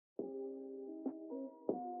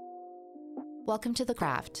Welcome to The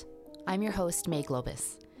Craft. I'm your host, May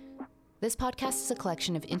Globus. This podcast is a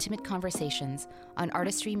collection of intimate conversations on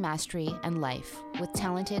artistry, mastery, and life with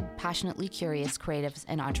talented, passionately curious creatives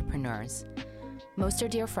and entrepreneurs. Most are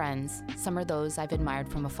dear friends, some are those I've admired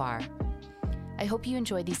from afar. I hope you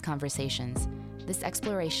enjoy these conversations, this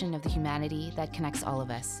exploration of the humanity that connects all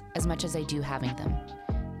of us, as much as I do having them.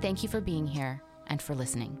 Thank you for being here and for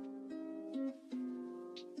listening.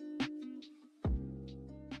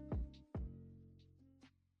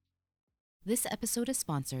 This episode is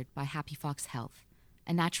sponsored by Happy Fox Health,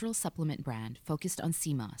 a natural supplement brand focused on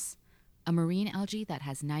sea moss, a marine algae that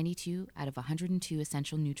has 92 out of 102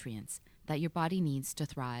 essential nutrients that your body needs to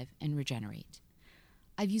thrive and regenerate.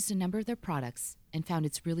 I've used a number of their products and found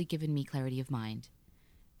it's really given me clarity of mind.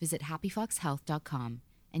 Visit happyfoxhealth.com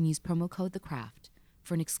and use promo code THECRAFT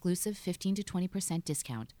for an exclusive 15 to 20%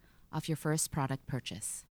 discount off your first product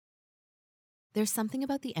purchase. There's something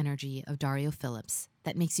about the energy of Dario Phillips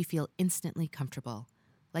that makes you feel instantly comfortable,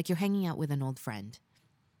 like you're hanging out with an old friend.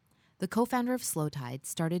 The co-founder of Slowtide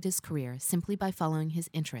started his career simply by following his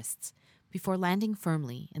interests before landing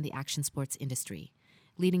firmly in the action sports industry,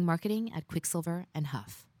 leading marketing at Quiksilver and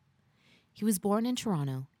HUF. He was born in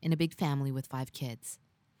Toronto in a big family with 5 kids.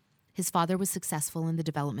 His father was successful in the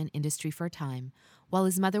development industry for a time, while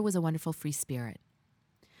his mother was a wonderful free spirit.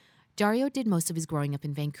 Dario did most of his growing up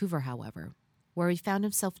in Vancouver, however, where he found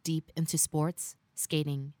himself deep into sports,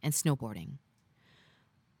 skating, and snowboarding.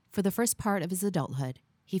 For the first part of his adulthood,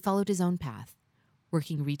 he followed his own path,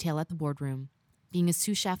 working retail at the boardroom, being a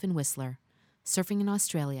sous chef and whistler, surfing in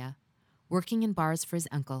Australia, working in bars for his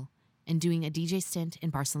uncle, and doing a DJ stint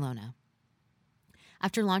in Barcelona.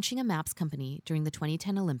 After launching a maps company during the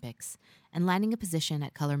 2010 Olympics and landing a position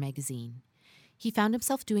at Color magazine, he found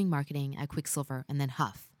himself doing marketing at Quiksilver and then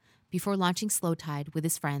HUF, before launching Slowtide with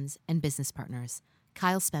his friends and business partners,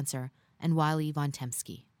 Kyle Spencer and Wylie von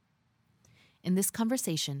Tempsky. In this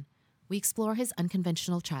conversation, we explore his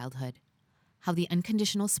unconventional childhood, how the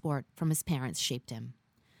unconditional sport from his parents shaped him,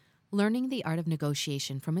 learning the art of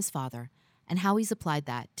negotiation from his father and how he's applied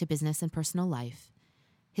that to business and personal life,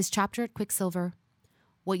 his chapter at Quiksilver,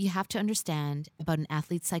 what you have to understand about an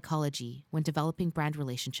athlete's psychology when developing brand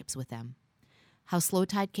relationships with them, how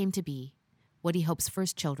Slowtide came to be, what he hopes for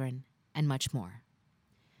his children, and much more.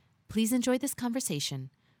 Please enjoy this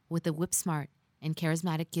conversation with the whip-smart and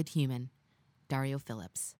charismatic good human, Dario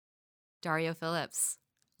Phillips. Dario Phillips,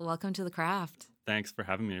 welcome to The Craft. Thanks for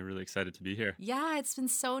having me. I'm really excited to be here. Yeah, it's been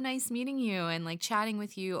so nice meeting you and chatting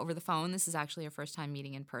with you over the phone. This is actually our first time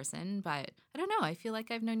meeting in person, but I don't know. I feel like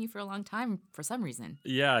I've known you for a long time for some reason.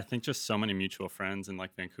 Yeah, I think just so many mutual friends and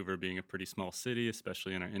Vancouver being a pretty small city,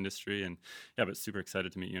 especially in our industry. And yeah, but super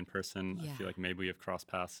excited to meet you in person. Yeah. I feel like maybe we have crossed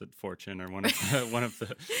paths at Fortune or one of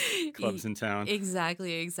the clubs in town.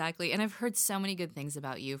 Exactly. And I've heard so many good things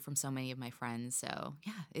about you from so many of my friends. So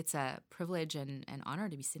yeah, it's a privilege and an honor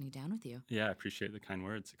to be sitting down with you. Yeah, I appreciate the kind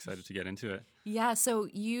words. Excited to get into it. Yeah. So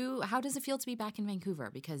how does it feel to be back in Vancouver?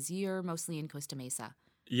 Because you're mostly in Costa Mesa.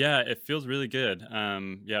 Yeah, it feels really good.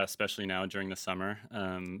 Especially now during the summer.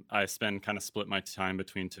 I split my time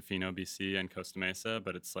between Tofino, BC and Costa Mesa,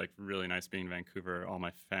 but it's really nice being in Vancouver. All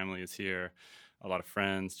my family is here. A lot of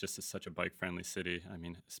friends, just is such a bike-friendly city. I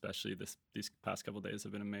mean, especially these past couple of days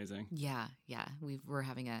have been amazing. Yeah. We're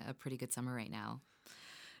having a pretty good summer right now.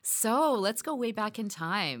 So let's go way back in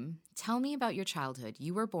time. Tell me about your childhood.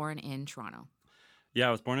 You were born in Toronto. Yeah,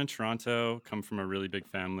 I was born in Toronto, come from a really big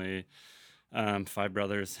family, 5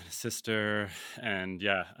 brothers and a sister. And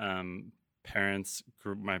parents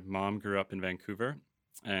my mom grew up in Vancouver,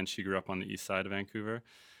 and she grew up on the east side of Vancouver.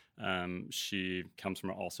 She comes from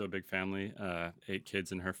also a big family, 8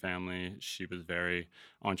 kids in her family. She was very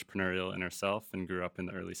entrepreneurial in herself and grew up in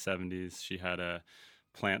the early 70s. She had a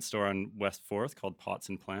plant store on West 4th called Pots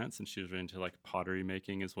and Plants, and she was into pottery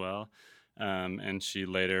making as well. And she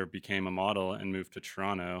later became a model and moved to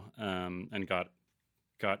Toronto, and got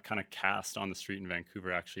kind of cast on the street in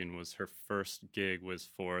Vancouver actually, and her first gig was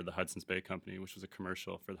for the Hudson's Bay Company, which was a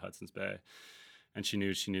commercial for the Hudson's Bay. And she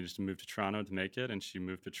knew she needed to move to Toronto to make it, and she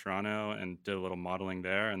moved to Toronto and did a little modeling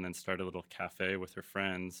there, and then started a little cafe with her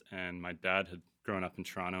friends. And my dad had grown up in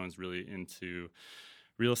Toronto and was really into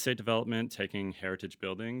real estate development, taking heritage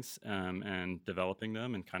buildings and developing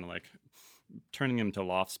them and kind of turning them into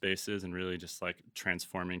loft spaces and really just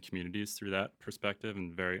transforming communities through that perspective,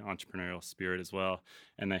 and very entrepreneurial spirit as well.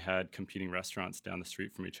 And they had competing restaurants down the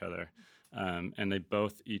street from each other. And they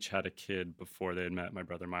both each had a kid before they had met, my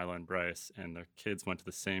brother Milo and Bryce, and their kids went to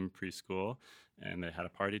the same preschool, and they had a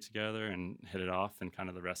party together and hit it off, and kind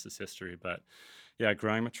of the rest is history. But Yeah,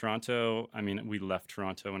 growing up in Toronto, I mean, we left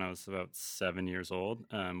Toronto when I was about 7 years old,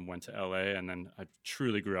 went to LA, and then I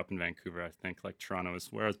truly grew up in Vancouver. I think like Toronto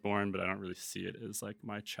is where I was born, but I don't really see it as like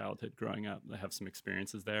my childhood growing up. I have some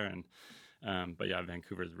experiences there, and but yeah,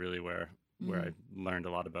 Vancouver is really where I Mm. learned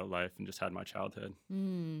a lot about life and just had my childhood.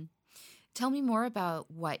 Mm. Tell me more about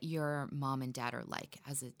what your mom and dad are like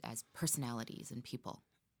as personalities and people.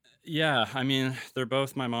 Yeah, I mean, they're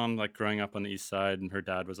both my mom, like growing up on the east side, and her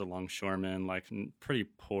dad was a longshoreman, like pretty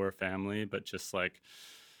poor family, but just like,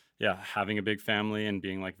 yeah, having a big family and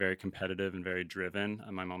being like very competitive and very driven.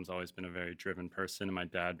 My mom's always been a very driven person, and my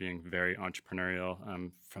dad being very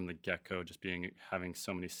entrepreneurial from the get go, just being having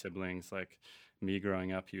so many siblings. Like me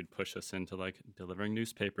growing up, he would push us into like delivering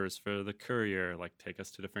newspapers for the courier, like take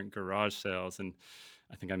us to different garage sales. And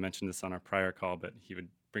I think I mentioned this on our prior call, but he would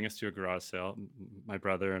bring us to a garage sale, my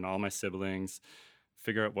brother and all my siblings,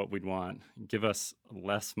 figure out what we'd want, give us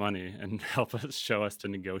less money, and help us show us to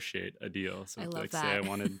negotiate a deal. So I if love like say I that.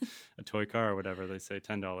 wanted a toy car or whatever, they say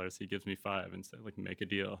 $10, he gives me five and say like make a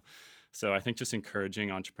deal. So I think just encouraging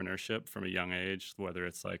entrepreneurship from a young age, whether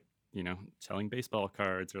it's like selling baseball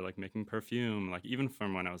cards or like making perfume, like even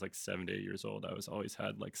from when I was like 7 to 8 years old, I was always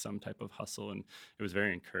had like some type of hustle, and it was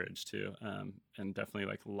very encouraged too. And definitely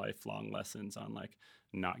like lifelong lessons on like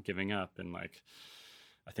not giving up, and like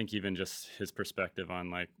I think even just his perspective on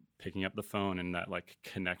like picking up the phone and that like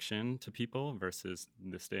connection to people versus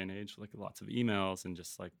this day and age, like lots of emails, and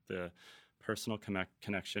just like the personal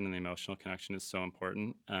connection and the emotional connection is so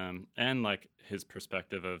important. And like his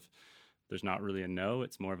perspective of there's not really a no,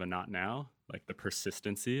 it's more of a not now, like the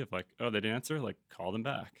persistency of like, oh, they didn't answer, like call them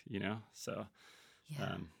back. So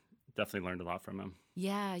Yeah. um, definitely learned a lot from him.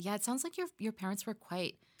 Yeah, yeah. It sounds like your parents were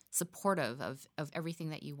quite supportive of everything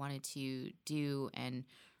that you wanted to do and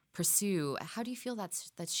pursue. How do you feel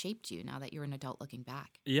that's shaped you now that you're an adult looking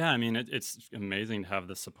back? Yeah, I mean, it's amazing to have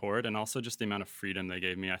the support and also just the amount of freedom they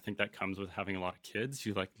gave me. I think that comes with having a lot of kids.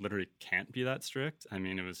 You like literally can't be that strict. I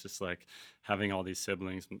mean, it was just like having all these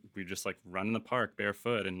siblings. We just like run in the park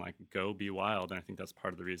barefoot and like go be wild. And I think that's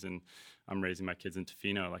part of the reason I'm raising my kids in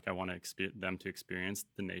Tofino. Like I want to them to experience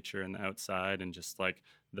the nature and the outside and just like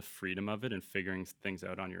the freedom of it and figuring things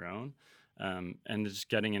out on your own. And just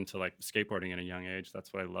getting into like skateboarding at a young age,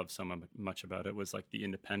 that's what I love so much about it, was like the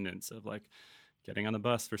independence of like getting on the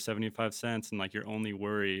bus for 75 cents, and like your only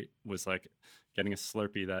worry was like getting a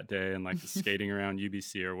Slurpee that day and like skating around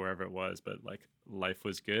UBC or wherever it was. But like life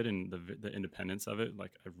was good, and the independence of it,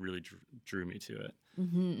 like I really drew me to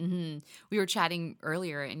it. We were chatting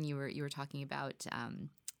earlier, and you were talking about.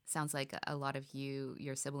 Sounds like a lot of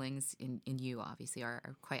your siblings, in you obviously are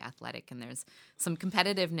quite athletic, and there's some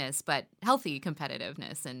competitiveness, but healthy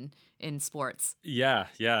competitiveness in sports. Yeah,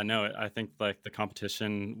 no, I think like the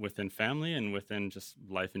competition within family and within just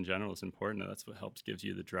life in general is important. That's what helps gives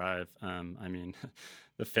you the drive. I mean,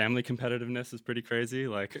 the family competitiveness is pretty crazy.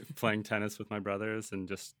 Like playing tennis with my brothers, and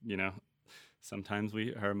just sometimes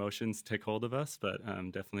our emotions take hold of us, but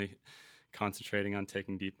definitely concentrating on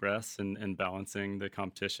taking deep breaths and balancing the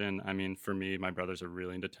competition. I mean, for me, my brothers are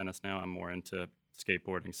really into tennis now. I'm more into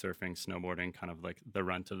skateboarding, surfing, snowboarding, kind of like the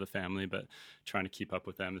runt of the family, but trying to keep up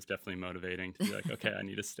with them is definitely motivating to be like, okay, I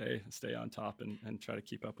need to stay on top and try to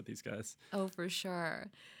keep up with these guys. Oh, for sure.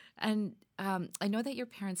 And I know that your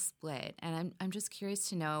parents split, and I'm just curious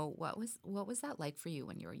to know what was that like for you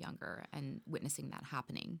when you were younger and witnessing that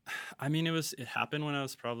happening. I mean, it happened when I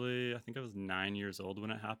was probably, I think I was 9 years old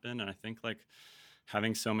when it happened. And I think like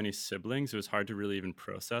having so many siblings, it was hard to really even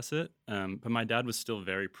process it. But my dad was still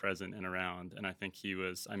very present and around. And I think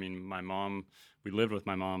I mean, we lived with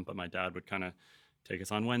my mom, but my dad would kind of take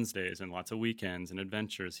us on Wednesdays and lots of weekends and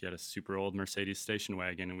adventures. He had a super old Mercedes station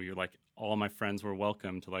wagon, and we were like, all my friends were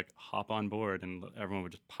welcome to like hop on board, and everyone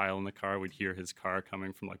would just pile in the car. We'd hear his car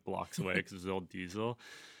coming from like blocks away because it was old diesel.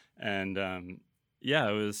 And yeah,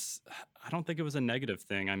 I don't think it was a negative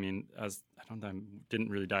thing. I mean, I didn't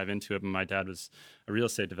really dive into it, but my dad was a real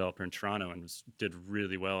estate developer in Toronto and did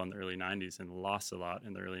really well in the early 90s and lost a lot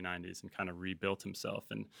in the early 90s and kind of rebuilt himself.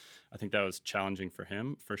 And I think that was challenging for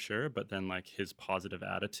him for sure. But then like his positive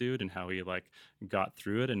attitude and how he like got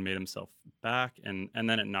through it and made himself back, and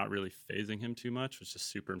then it not really phasing him too much was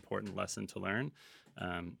just super important lesson to learn.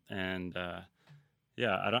 And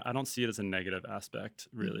yeah, I don't see it as a negative aspect,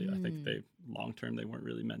 really. I think long term, they weren't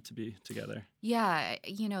really meant to be together. Yeah,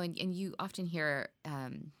 and you often hear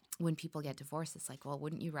when people get divorced, it's like, well,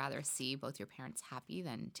 wouldn't you rather see both your parents happy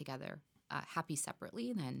than together, happy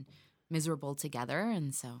separately than miserable together?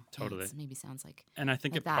 And so Totally. maybe sounds like And I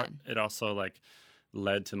think that. it also like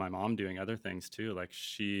led to my mom doing other things too. Like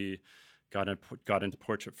she got into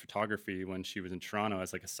portrait photography when she was in Toronto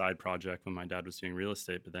as like a side project when my dad was doing real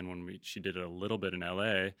estate. But then she did it a little bit in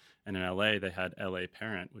LA, and in LA they had LA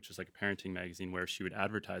Parent, which was like a parenting magazine where she would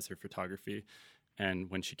advertise her photography.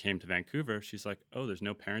 And when she came to Vancouver, she's like, oh, there's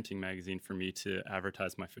no parenting magazine for me to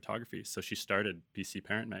advertise my photography. So she started BC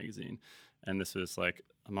Parent Magazine. And this was like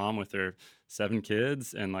a mom with her 7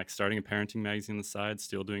 kids and like starting a parenting magazine on the side,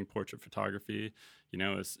 still doing portrait photography. You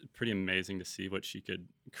know, it was pretty amazing to see what she could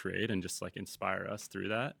create and just like inspire us through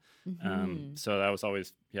that. So that was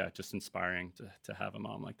always, just inspiring to have a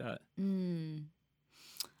mom like that.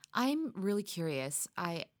 I'm really curious.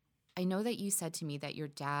 I know that you said to me that your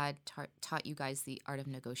dad taught you guys the art of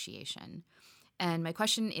negotiation. And my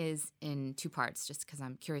question is in 2 parts, just because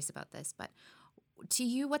I'm curious about this. But to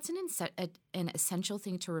you, what's an essential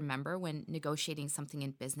thing to remember when negotiating something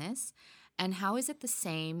in business? And how is it the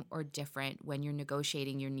same or different when you're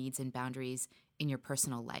negotiating your needs and boundaries in your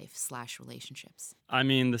personal life/relationships? I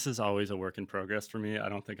mean, this is always a work in progress for me. I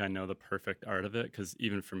don't think I know the perfect art of it because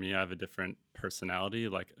even for me, I have a different personality,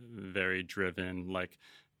 like very driven, like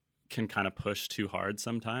can kind of push too hard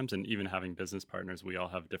sometimes. And even having business partners, we all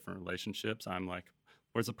have different relationships. I'm like,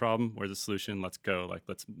 where's the problem? Where's the solution? Let's go. Like,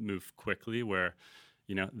 let's move quickly, where,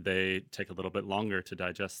 you know, they take a little bit longer to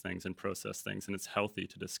digest things and process things. And it's healthy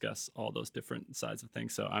to discuss all those different sides of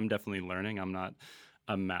things. So I'm definitely learning. I'm not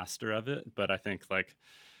a master of it, but I think like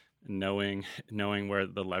knowing where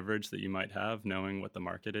the leverage that you might have, knowing what the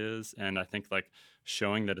market is. And I think like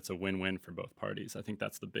showing that it's a win-win for both parties. I think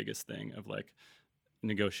that's the biggest thing of like,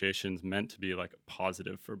 negotiations meant to be like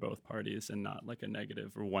positive for both parties and not like a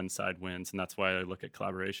negative or one side wins. And that's why I look at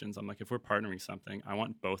collaborations. I'm like, if we're partnering something, I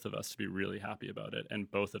want both of us to be really happy about it and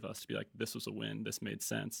both of us to be like, this was a win, this made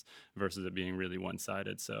sense, versus it being really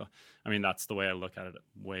one-sided. So I mean, that's the way I look at it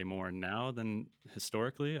way more now than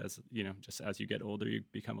historically. As you know, just as you get older, you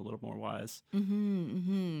become a little more wise.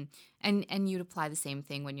 And you'd apply the same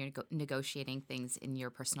thing when you're negotiating things in your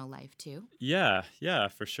personal life too? Yeah,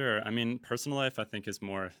 for sure. I mean, personal life, I think, is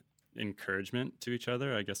more encouragement to each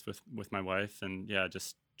other, I guess, with my wife. And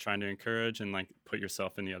just trying to encourage and like put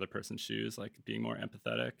yourself in the other person's shoes, like being more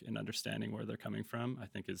empathetic and understanding where they're coming from, I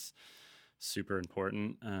think is super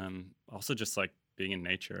important. Also just like being in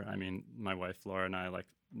nature. I mean, my wife, Laura, and I, like,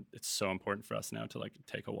 it's so important for us now to like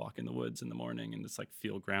take a walk in the woods in the morning and just like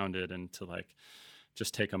feel grounded and to like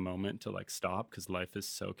just take a moment to like stop, because life is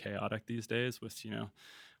so chaotic these days with, you know,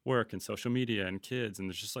 work and social media and kids, and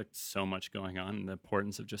there's just like so much going on, and the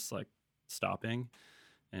importance of just like stopping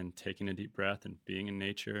and taking a deep breath and being in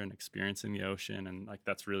nature and experiencing the ocean. And like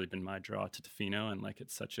that's really been my draw to Tofino, and like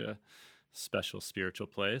it's such a special spiritual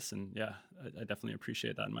place. And I definitely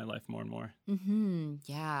appreciate that in my life more and more.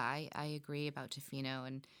 I agree about Tofino.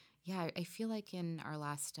 And I feel like in our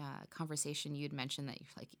last conversation, you'd mentioned that you're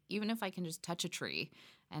like, even if I can just touch a tree.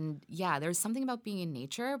 And there's something about being in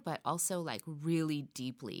nature, but also like really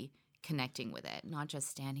deeply connecting with it, not just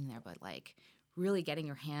standing there, but like really getting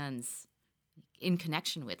your hands in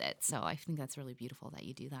connection with it. So I think that's really beautiful that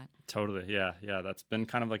you do that. Totally. Yeah. That's been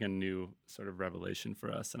kind of like a new sort of revelation for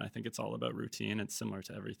us. And I think it's all about routine. It's similar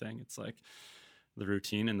to everything. It's like the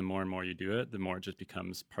routine, and the more and more you do it, the more it just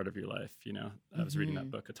becomes part of your life. You know, I was reading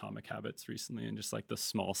that book, Atomic Habits, recently, and just like the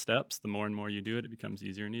small steps, the more and more you do it, it becomes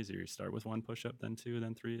easier and easier. You start with 1 push-up, then 2,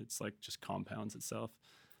 then 3. It's like just compounds itself.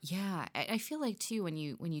 Yeah, I feel like too when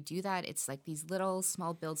you do that, it's like these little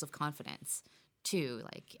small builds of confidence too.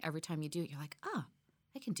 Like every time you do it, you're like,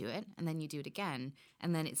 I can do it, and then you do it again,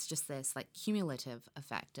 and then it's just this like cumulative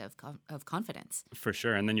effect of confidence. For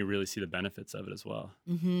sure, and then you really see the benefits of it as well.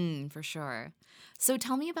 For sure. So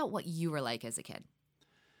tell me about what you were like as a kid.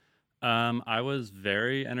 I was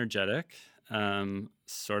very energetic,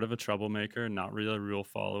 sort of a troublemaker, not really a rule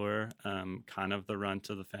follower, kind of the runt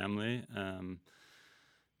of the family.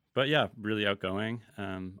 But really outgoing,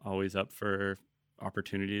 always up for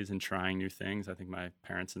opportunities and trying new things. I think my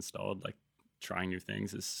parents installed like trying new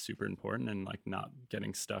things is super important, and like not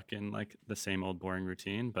getting stuck in like the same old boring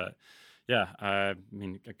routine. But I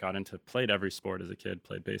mean, played every sport as a kid,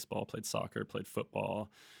 played baseball, played soccer, played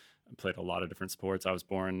football, played a lot of different sports. I was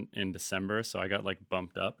born in December, so I got like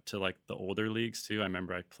bumped up to like the older leagues too. I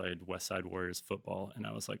remember I played West Side Warriors football, and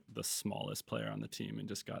I was like the smallest player on the team and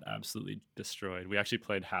just got absolutely destroyed. We actually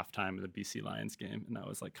played halftime of the BC Lions game, and that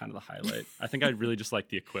was like kind of the highlight. I think I really just liked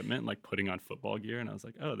the equipment, like putting on football gear, and I was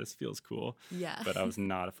like, oh, this feels cool. Yeah. But I was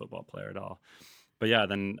not a football player at all. But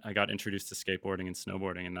then I got introduced to skateboarding and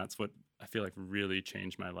snowboarding, and that's what I feel like really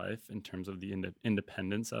changed my life in terms of the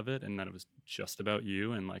independence of it, and that it was just about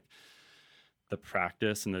you, and like the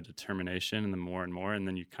practice and the determination and the more and more, and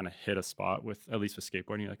then you kind of hit a spot with, at least with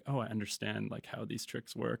skateboarding, you're like, oh, I understand like how these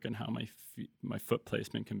tricks work and how my foot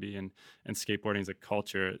placement can be. And skateboarding is a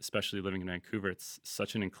culture, especially living in Vancouver. It's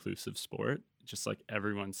such an inclusive sport. Just like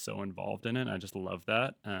everyone's so involved in it. I just love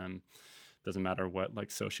that. Doesn't matter what like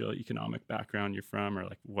socioeconomic background you're from or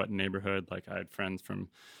like what neighborhood. Like I had friends from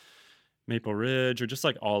Maple Ridge or just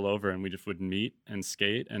like all over, and we just would meet and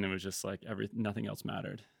skate, and it was just like nothing else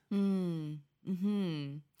mattered. Mm.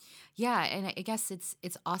 Hmm. Yeah, and I guess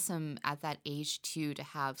it's awesome at that age too to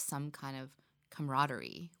have some kind of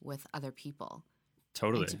camaraderie with other people and to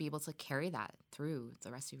Totally. be able to carry that through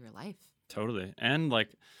the rest of your life. Totally. And like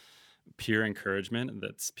peer encouragement,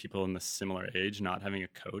 that's people in the similar age, not having a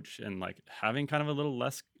coach and like having kind of a little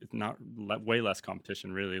less, way less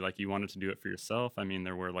competition really. Like you wanted to do it for yourself. I mean,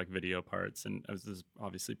 there were like video parts, and this is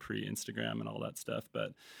obviously pre-Instagram and all that stuff,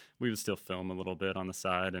 but we would still film a little bit on the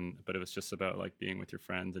side. But it was just about like being with your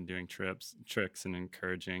friends and doing tricks and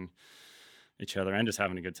encouraging each other and just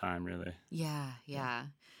having a good time really. Yeah, yeah.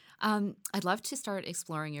 I'd love to start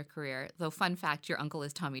exploring your career, though. Fun fact, your uncle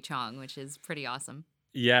is Tommy Chong, which is pretty awesome.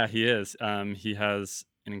 Yeah, he is. He has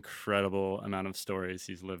an incredible amount of stories.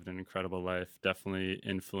 He's lived an incredible life. Definitely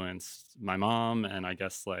influenced my mom, and I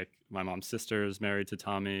guess like my mom's sister is married to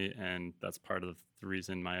Tommy, and that's part of the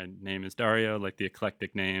reason my name is Dario. Like the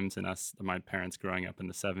eclectic names, and my parents growing up in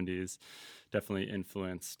the '70s, definitely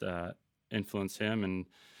influenced him,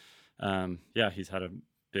 and yeah, he's had a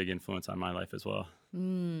big influence on my life as well.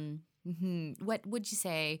 What would you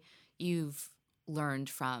say you've learned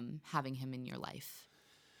from having him in your life?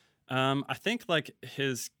 I think like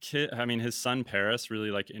his son Paris really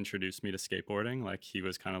like introduced me to skateboarding. Like he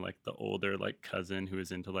was kind of like the older like cousin who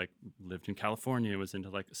was into like lived in California, was into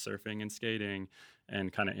like surfing and skating,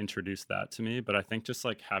 and kind of introduced that to me. But I think just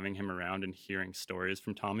like having him around and hearing stories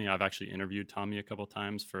from Tommy, I've actually interviewed Tommy a couple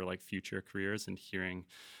times for like future careers, and hearing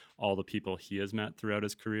all the people he has met throughout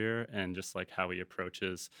his career and just like how he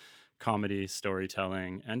approaches comedy,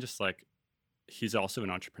 storytelling, and just like he's also an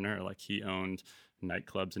entrepreneur. Like he owned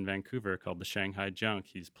nightclubs in Vancouver called the Shanghai Junk.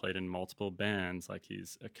 He's played in multiple bands. Like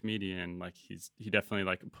he's a comedian. Like he definitely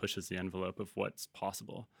like pushes the envelope of what's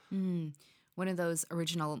possible. One of those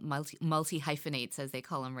original multi hyphenates, as they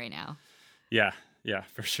call them right now. Yeah,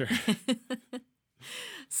 for sure.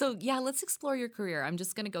 So yeah, let's explore your career. I'm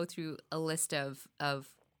just going to go through a list of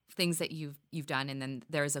things that you've done, and then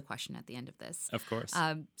there's a question at the end of this. Of course.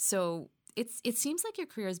 So it seems like your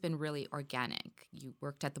career has been really organic. You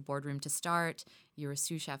worked at the boardroom to start. You were a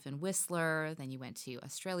sous chef in Whistler. Then you went to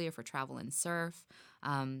Australia for travel and surf.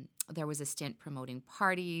 There was a stint promoting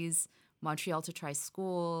parties, Montreal to try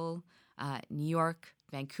school, New York,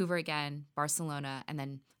 Vancouver again, Barcelona, and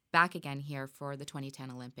then back again here for the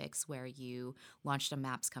 2010 Olympics, where you launched a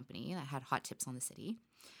maps company that had hot tips on the city.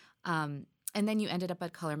 And then you ended up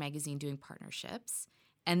at Color Magazine doing partnerships.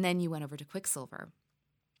 And then you went over to Quiksilver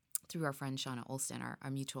through our friend Shauna Olston, our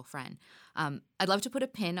mutual friend. I'd love to put a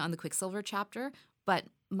pin on the Quiksilver chapter, but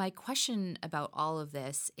my question about all of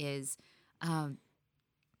this is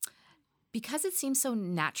because it seems so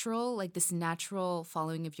natural, like this natural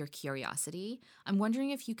following of your curiosity, I'm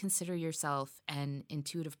wondering if you consider yourself an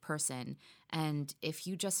intuitive person and if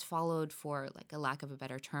you just followed, for like a lack of a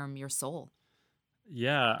better term, your soul.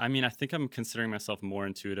 Yeah, I mean, I think I'm considering myself more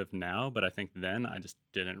intuitive now, but I think then I just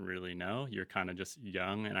didn't really know. You're kind of just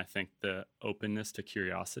young, and I think the openness to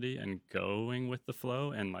curiosity and going with the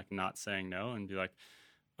flow and like not saying no and be like,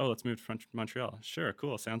 oh, let's move to Montreal. Sure,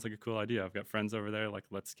 cool. Sounds like a cool idea. I've got friends over there. Like,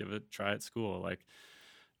 let's give it a try at school. Like,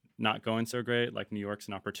 not going so great. Like, New York's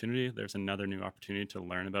an opportunity. There's another new opportunity to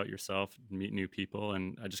learn about yourself, meet new people.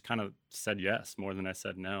 And I just kind of said yes more than I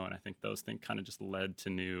said no. And I think those things kind of just led to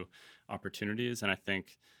new opportunities. And I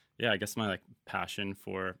think, yeah, I guess my like passion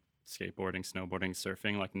for skateboarding, snowboarding,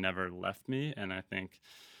 surfing, like never left me. And I think,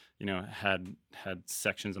 you know, had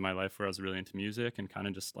sections of my life where I was really into music and kind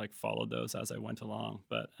of just like followed those as I went along.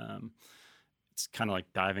 But it's kind of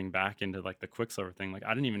like diving back into like the Quiksilver thing. Like I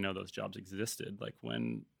didn't even know those jobs existed. Like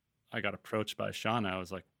when I got approached by Shauna, I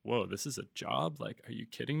was like, whoa, this is a job? Like, are you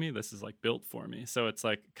kidding me? This is like built for me. So it's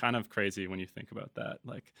like kind of crazy when you think about that,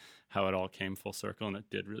 like how it all came full circle, and it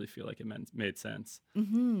did really feel like it made sense.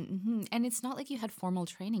 And it's not like you had formal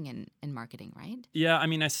training in marketing, right? Yeah, I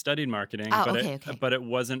mean, I studied marketing, Oh, but okay. but it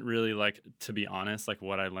wasn't really like, to be honest, like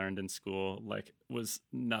what I learned in school, like was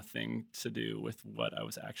nothing to do with what I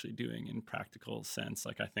was actually doing in practical sense.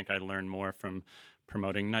 Like I think I learned more from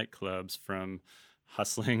promoting nightclubs, from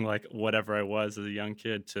hustling like whatever I was as a young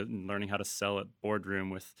kid to learning how to sell at Boardroom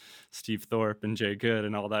with Steve Thorpe and Jay Good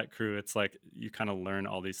and all that crew. It's like you kind of learn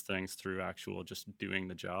all these things through actual just doing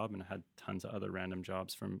the job. And I had tons of other random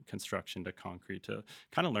jobs from construction to concrete to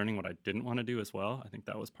kind of learning what I didn't want to do as well. I think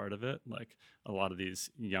that was part of it. Like a lot of these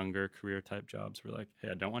younger career type jobs were like, hey,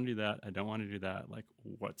 I don't want to do that. I don't want to do that. Like,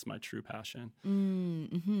 what's my true passion?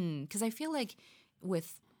 Mm-hmm. Because I feel like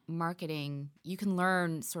with marketing, you can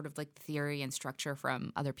learn sort of like the theory and structure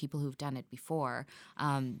from other people who've done it before.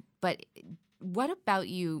 But what about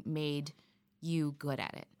you made you good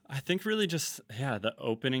at it? I think really just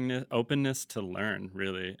the openness to learn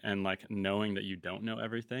really, and like knowing that you don't know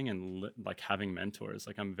everything, and like having mentors.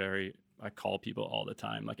 Like I call people all the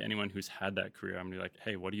time. Like anyone who's had that career, I'm gonna be like,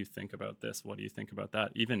 hey, what do you think about this? What do you think about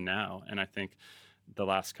that? Even now, and I think the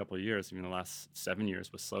last couple of years, even the last 7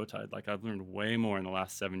 years with Slowtide, like I've learned way more in the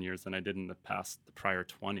last 7 years than I did in the prior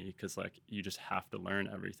 20, because like you just have to learn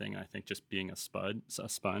everything. And I think just being a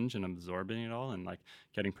sponge and absorbing it all and like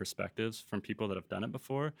getting perspectives from people that have done it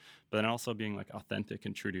before, but then also being like authentic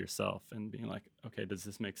and true to yourself and being like, okay, does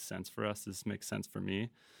this make sense for us? Does this make sense for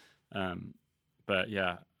me? But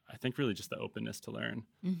yeah, I think really just the openness to learn.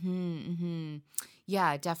 Mm-hmm, mm-hmm.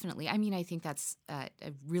 Yeah, definitely. I mean, I think that's a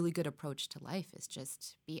really good approach to life is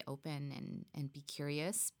just be open and be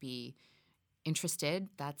curious, be interested.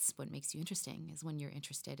 That's what makes you interesting is when you're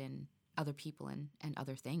interested in other people and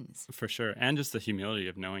other things. For sure. And just the humility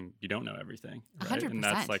of knowing you don't know everything. Right? 100%. And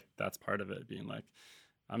that's part of it, being like,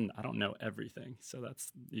 I don't know everything. So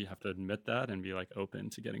you have to admit that and be like open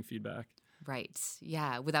to getting feedback. Right.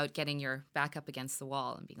 Yeah. Without getting your back up against the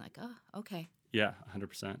wall and being like, oh, okay. Yeah,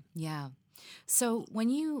 100%. Yeah. So when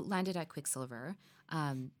you landed at Quiksilver,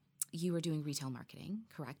 you were doing retail marketing,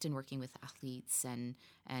 correct? And working with athletes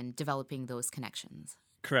and developing those connections.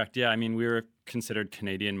 Correct. Yeah. I mean, we were considered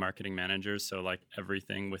Canadian marketing managers. So like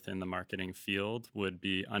everything within the marketing field would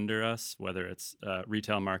be under us, whether it's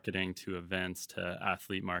retail marketing to events to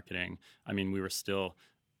athlete marketing. I mean, we were still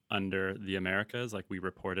under the Americas. Like we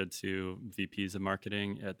reported to VPs of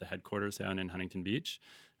marketing at the headquarters down in Huntington Beach.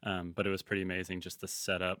 But it was pretty amazing just the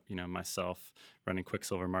setup, myself running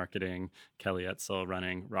Quiksilver marketing, Kelly Etzel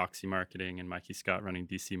running Roxy marketing, and Mikey Scott running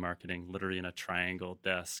DC marketing, literally in a triangle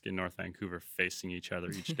desk in North Vancouver facing each other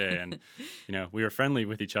each day. And, we were friendly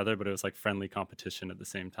with each other, but it was like friendly competition at the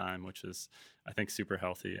same time, which is, I think, super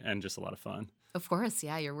healthy and just a lot of fun. Of course.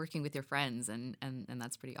 Yeah. You're working with your friends and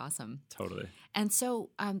that's pretty awesome. Totally. And so,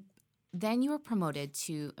 then you were promoted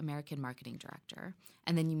to American Marketing Director,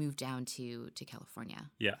 and then you moved down to California.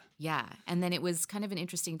 Yeah. Yeah. And then it was kind of an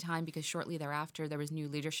interesting time because shortly thereafter, there was new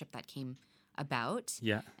leadership that came about.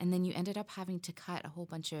 Yeah. And then you ended up having to cut a whole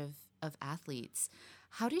bunch of athletes.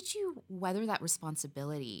 How did you weather that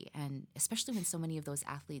responsibility, and especially when so many of those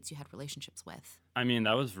athletes you had relationships with? I mean,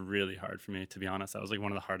 that was really hard for me, to be honest. That was like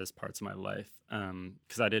one of the hardest parts of my life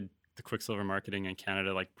because I did the Quiksilver marketing in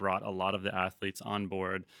Canada, like brought a lot of the athletes on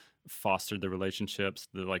board, fostered the relationships,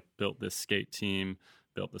 like built this skate team,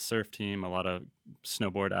 built the surf team, a lot of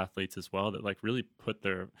snowboard athletes as well that like really put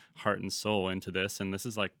their heart and soul into this. And this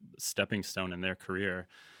is like stepping stone in their career.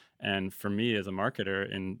 And for me as a marketer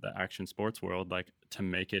in the action sports world, like to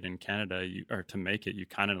make it in Canada, you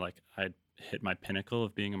kind of like, I'd hit my pinnacle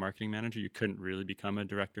of being a marketing manager. You couldn't really become a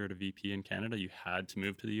director at a VP in Canada. You had to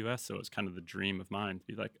move to the US. So it was kind of the dream of mine to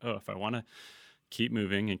be like, oh, if I want to keep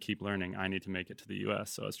moving and keep learning, I need to make it to the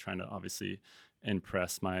US. So I was trying to obviously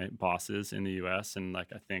impress my bosses in the US. And like,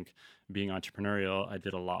 I think being entrepreneurial, I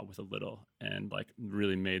did a lot with a little and like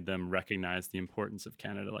really made them recognize the importance of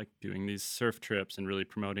Canada, like doing these surf trips and really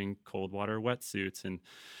promoting cold water wetsuits and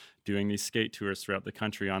doing these skate tours throughout the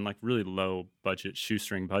country on like really low budget,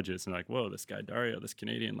 shoestring budgets. And like, whoa, this guy Dario, this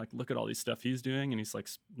Canadian, like look at all these stuff he's doing. And he's like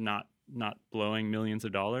not blowing millions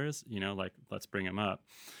of dollars, like let's bring him up.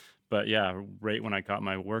 But yeah, right when I got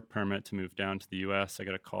my work permit to move down to the US, I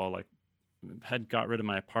got a call, like had got rid of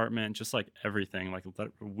my apartment, just like everything, like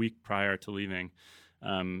a week prior to leaving.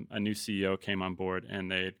 A new CEO came on board and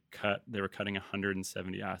they were cutting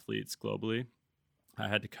 170 athletes globally. I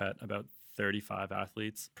had to cut about 35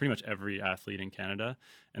 athletes, pretty much every athlete in Canada.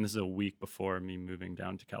 And this is a week before me moving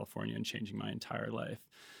down to California and changing my entire life.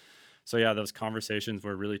 So yeah, those conversations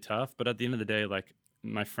were really tough. But at the end of the day, like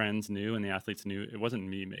my friends knew and the athletes knew it wasn't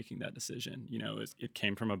me making that decision. It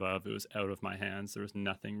came from above. It was out of my hands. There was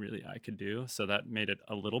nothing really I could do. So that made it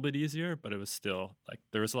a little bit easier, but it was still like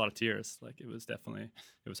there was a lot of tears. Like it was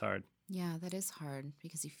hard. Yeah, that is hard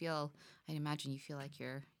because I'd imagine you feel like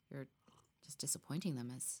you're just disappointing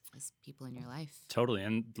them as people in your life. Totally.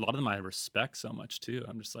 And a lot of them I respect so much too.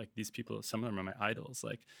 I'm just like, these people, some of them are my idols.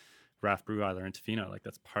 Like Raf Breweiler and Tofino, like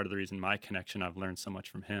that's part of the reason my connection, I've learned so much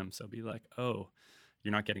from him. So be like, oh,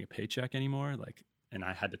 you're not getting a paycheck anymore. Like, and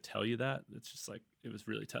I had to tell you that. It's just like, it was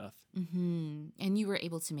really tough. Mm-hmm. And you were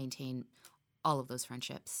able to maintain all of those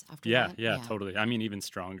friendships after Yeah, that? yeah, totally. I mean, even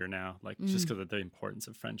stronger now, like just Mm. because of the importance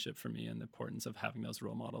of friendship for me and the importance of having those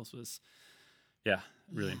role models was, yeah,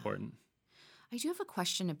 really Yeah. important. I do have a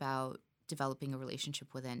question about developing a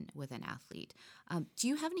relationship with an athlete. Do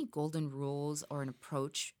you have any golden rules or an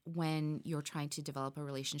approach when you're trying to develop a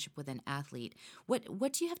relationship with an athlete?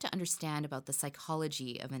 What do you have to understand about the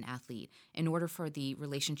psychology of an athlete in order for the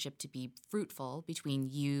relationship to be fruitful between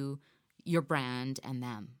you, your brand, and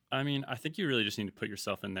them? I mean, I think you really just need to put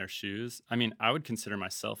yourself in their shoes. I mean, I would consider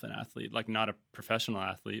myself an athlete, like not a professional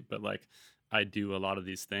athlete, but like I do a lot of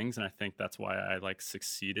these things. And I think that's why I like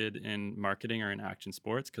succeeded in marketing or in action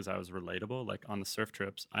sports, because I was relatable. Like on the surf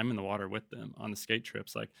trips, I'm in the water with them. On the skate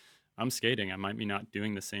trips, like I'm skating. I might be not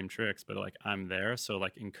doing the same tricks, but like I'm there. So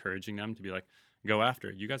like encouraging them to be like, go after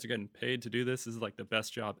it. You guys are getting paid to do this. This is like the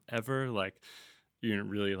best job ever. Like, you're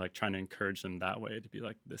really like trying to encourage them that way to be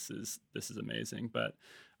like, this is amazing. But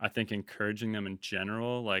I think encouraging them in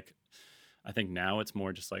general, like I think now it's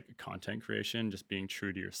more just like content creation, just being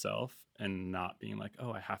true to yourself and not being like,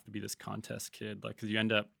 oh, I have to be this contest kid. Like, because you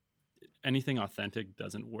end up, anything authentic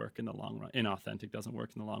doesn't work in the long run. Inauthentic doesn't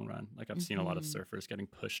work in the long run. Like I've seen a lot of surfers getting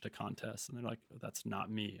pushed to contests and they're like, oh, that's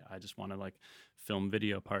not me. I just want to like film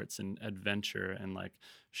video parts and adventure and like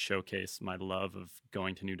showcase my love of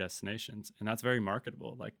going to new destinations. And that's very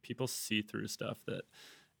marketable. Like people see through stuff that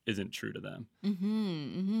isn't true to them.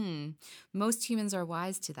 Most humans are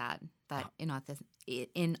wise to that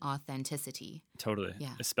inauthenticity. Totally.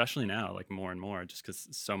 Yeah. Especially now, like more and more, just because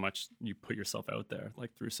so much you put yourself out there,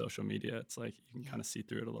 like through social media, it's like you can kind of see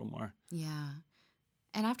through it a little more. Yeah.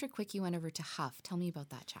 And after Quick, you went over to HUF. Tell me about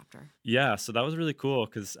that chapter. Yeah, so that was really cool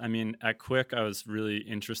because I mean, at Quick, I was really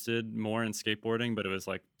interested more in skateboarding, but it was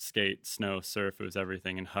like skate, snow, surf, it was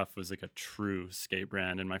everything. And HUF was like a true skate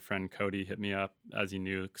brand. And my friend Cody hit me up as he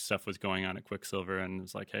knew stuff was going on at Quiksilver and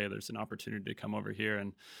was like, hey, there's an opportunity to come over here.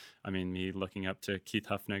 And I mean, me looking up to Keith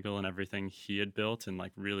Huffnagel and everything he had built and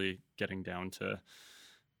like really getting down to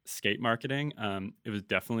skate marketing. It was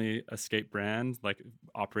definitely a skate brand, like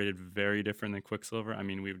operated very different than Quiksilver. I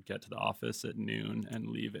mean, we would get to the office at noon and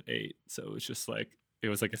leave at 8. So it was just like, it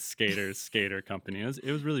was like a skater company.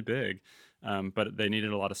 It was really big, but they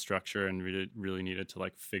needed a lot of structure and really needed to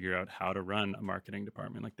like figure out how to run a marketing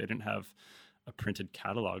department. Like they didn't have a printed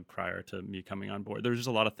catalog prior to me coming on board. There was just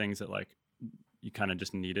a lot of things that like you kind of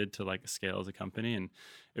just needed to like scale as a company. And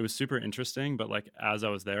it was super interesting. But like, as I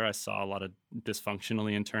was there, I saw a lot of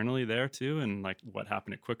dysfunctionally internally there too. And like what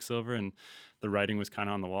happened at Quiksilver, and the writing was kind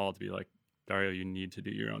of on the wall to be like, Dario, you need to do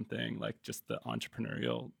your own thing. Like just the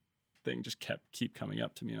entrepreneurial thing just keep coming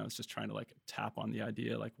up to me. And I was just trying to like tap on the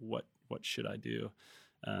idea, like what should I do?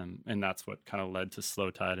 And that's what kind of led to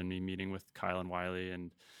Slowtide and me meeting with Kyle and Wylie and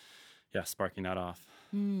sparking that off.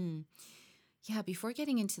 Yeah, before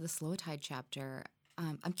getting into the Slowtide chapter,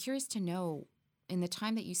 I'm curious to know, in the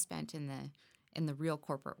time that you spent in the real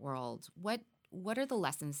corporate world, what are the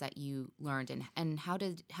lessons that you learned, and how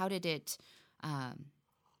did it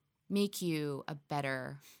make you a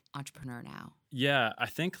better entrepreneur now? Yeah, I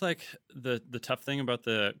think like the tough thing about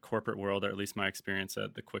the corporate world, or at least my experience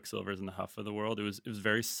at the Quiksilvers and the HUF of the world, it was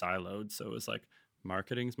very siloed. So it was like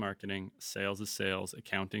marketing's marketing, sales is sales,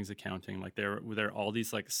 accounting's accounting. Like they're all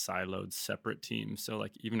these like siloed separate teams. So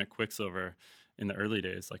like even at Quiksilver in the early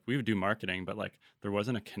days, like we would do marketing, but like there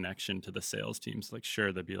wasn't a connection to the sales teams. Like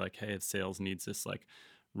sure, they'd be like, hey, sales needs this like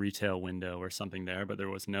retail window or something there, but there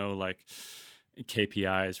was no like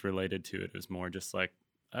KPIs related to it. It was more just like,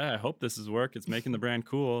 I hope this is work. It's making the brand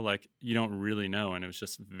cool. Like you don't really know. And it was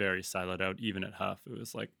just very siloed out. Even at HUF, it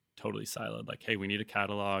was like totally siloed. Like, hey, we need a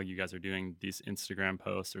catalog. You guys are doing these Instagram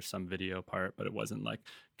posts or some video part, but it wasn't like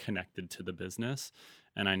connected to the business.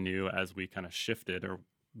 And I knew as we kind of shifted, or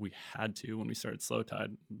we had to when we started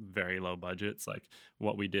Slowtide, very low budgets, like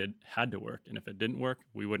what we did had to work. And if it didn't work,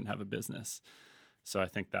 we wouldn't have a business. So I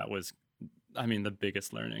think that was, I mean, the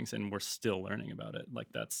biggest learnings, and we're still learning about it. Like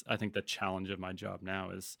that's, I think the challenge of my job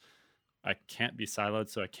now is I can't be siloed,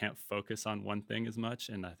 so I can't focus on one thing as much.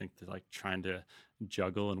 And I think that like trying to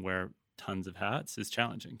juggle and wear tons of hats is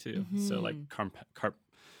challenging too. So like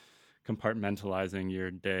compartmentalizing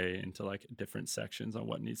your day into like different sections on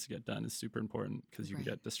what needs to get done is super important, because you can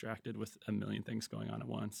get distracted with a million things going on at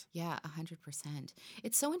once. Yeah, 100%.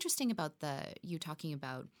 It's so interesting about you talking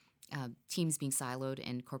about teams being siloed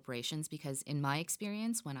in corporations, because in my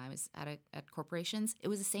experience when I was at corporations, it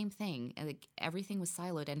was the same thing. Like everything was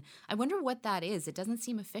siloed, and I wonder what that is. It doesn't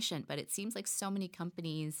seem efficient, but it seems like so many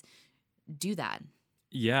companies do that.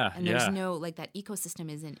 Yeah, And there's no, like, that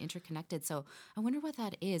ecosystem isn't interconnected. So I wonder what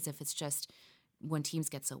that is, if it's just when teams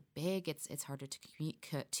get so big, it's harder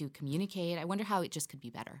to communicate. I wonder how it just could be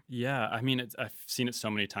better. Yeah, I mean, I've seen it so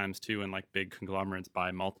many times too when like big conglomerates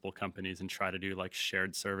buy multiple companies and try to do like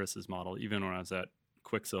shared services model. Even when I was at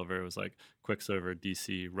Quiksilver, it was like Quiksilver,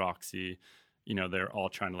 DC, Roxy, they're all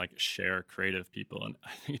trying to like share creative people. And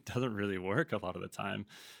I think it doesn't really work a lot of the time.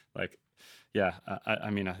 Like, yeah, I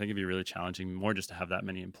mean, I think it'd be really challenging more just to have that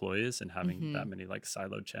many employees and having that many like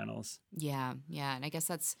siloed channels. Yeah, yeah. And I guess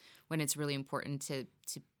that's when it's really important to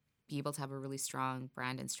be able to have a really strong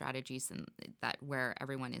brand and strategies, and that where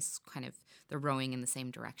everyone is kind of, they're rowing in the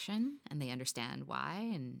same direction and they understand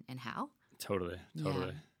why and how. Totally.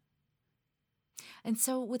 Yeah. And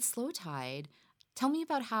so with Slowtide, tell me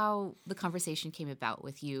about how the conversation came about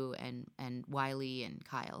with you and Wylie and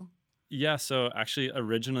Kyle. Yeah, so actually,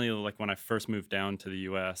 originally, like when I first moved down to the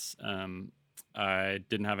U.S., I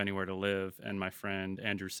didn't have anywhere to live, and my friend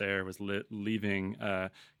Andrew Sayre was leaving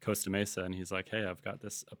Costa Mesa, and he's like, "Hey, I've got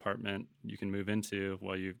this apartment you can move into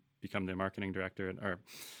while you become the marketing director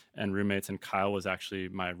and roommates." And Kyle was actually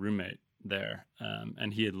my roommate there,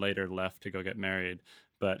 and he had later left to go get married,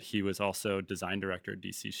 but he was also design director at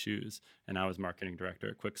DC Shoes, and I was marketing director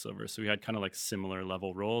at Quiksilver. So we had kind of like similar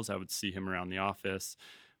level roles. I would see him around the office.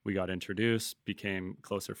 We got introduced, became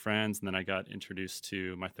closer friends, and then I got introduced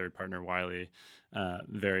to my third partner, Wylie,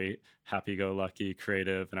 very happy-go-lucky,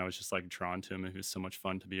 creative, and I was just like drawn to him. It was so much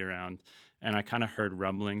fun to be around. And I kind of heard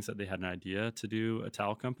rumblings that they had an idea to do a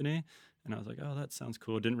towel company, and I was like, oh, that sounds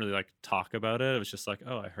cool. Didn't really like talk about it. It was just like,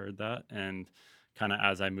 oh, I heard that. And kind of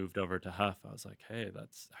as I moved over to HUF, I was like, hey,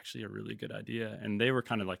 that's actually a really good idea. And they were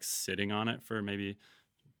kind of like sitting on it for maybe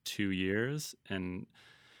 2 years, and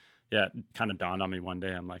yeah, it kind of dawned on me one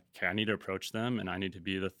day. I'm like, okay, I need to approach them and I need to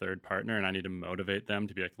be the third partner and I need to motivate them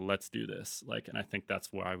to be like, let's do this. Like, and I think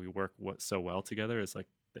that's why we work so well together, is like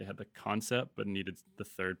they had the concept, but needed the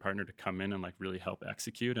third partner to come in and like really help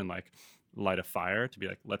execute and like light a fire to be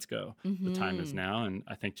like, let's go. The time is now. And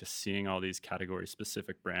I think just seeing all these category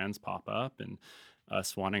specific brands pop up and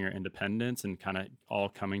us wanting our independence and kind of all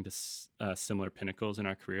coming to similar pinnacles in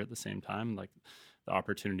our career at the same time, like the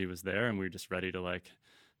opportunity was there and we were just ready to like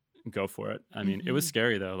go for it. I mean, it was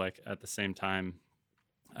scary though. Like at the same time,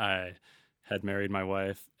 I had married my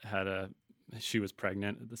wife, she was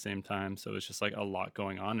pregnant at the same time. So it was just like a lot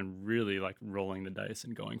going on and really like rolling the dice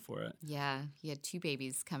and going for it. Yeah. You had 2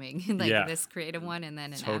 babies coming, like this creative one and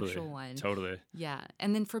then an actual one. Totally. Yeah.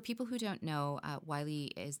 And then for people who don't know,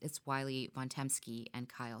 it's Wylie von Tempsky and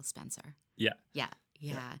Kyle Spencer. Yeah.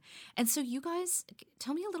 Yeah. And so you guys,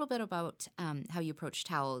 tell me a little bit about how you approach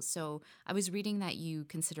towels. So I was reading that you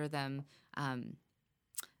consider them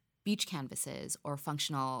beach canvases or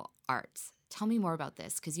functional arts. Tell me more about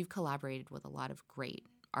this, because you've collaborated with a lot of great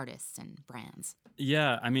artists and brands.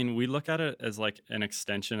 Yeah, I mean, we look at it as like an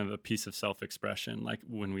extension of a piece of self-expression. Like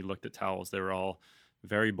when we looked at towels, they were all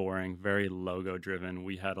very boring, very logo driven.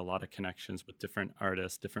 We had a lot of connections with different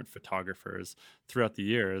artists, different photographers throughout the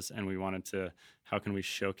years. And we wanted to, how can we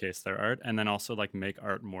showcase their art? And then also like make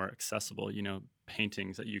art more accessible,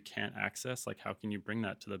 paintings that you can't access. Like how can you bring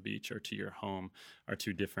that to the beach or to your home or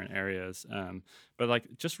to different areas? But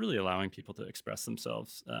like just really allowing people to express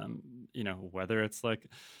themselves, whether it's like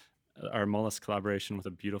our mollusk collaboration with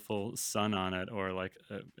a beautiful sun on it, or like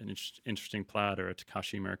an interesting plaid or a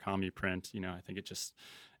Takashi Murakami print. I think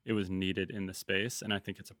it was needed in the space, and I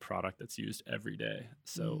think it's a product that's used every day.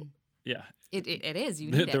 So yeah, it is.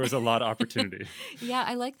 You need there was a lot of opportunity. Yeah,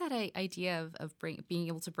 I like that idea of being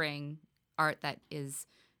able to bring art that is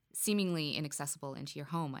seemingly inaccessible into your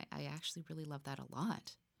home. I actually really love that a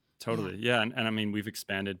lot. Totally. Yeah. And I mean, we've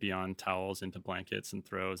expanded beyond towels into blankets and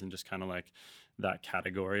throws and just kind of like that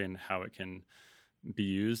category and how it can be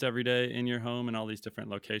used every day in your home in all these different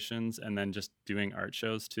locations. And then just doing art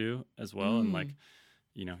shows too, as well. And like,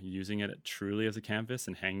 using it truly as a canvas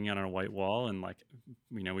and hanging it on a white wall. And like,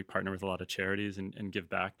 we partner with a lot of charities and give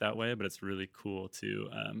back that way, but it's really cool to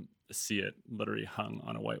see it literally hung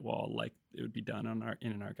on a white wall like it would be done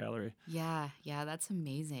in an art gallery. Yeah, that's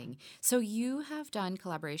amazing. So you have done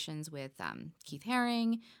collaborations with Keith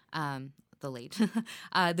Haring, the late,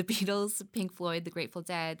 the Beatles, Pink Floyd, the Grateful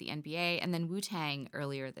Dead, the NBA, and then Wu-Tang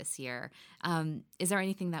earlier this year. Is there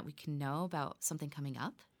anything that we can know about something coming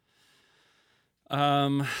up?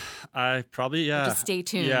 I probably, yeah. Just stay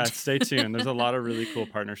tuned. Yeah, stay tuned. There's a lot of really cool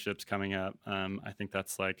partnerships coming up. I think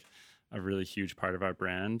that's like a really huge part of our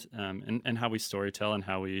brand, and how we storytell and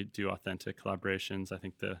how we do authentic collaborations. I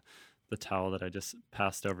think the the towel that I just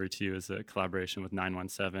passed over to you is a collaboration with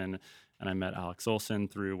 917. And I met Alex Olson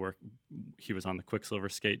through work. He was on the Quiksilver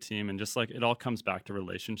skate team. And just like it all comes back to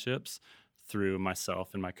relationships through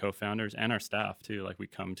myself and my co-founders and our staff too. Like we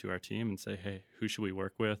come to our team and say, hey, who should we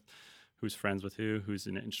work with? Who's friends with who's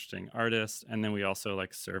an interesting artist? And then we also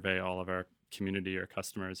like survey all of our community or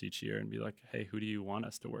customers each year and be like, hey, who do you want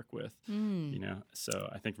us to work with? So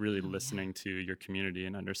I think really listening to your community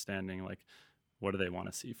and understanding like, what do they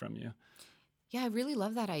want to see from you? Yeah, I really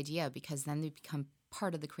love that idea because then they become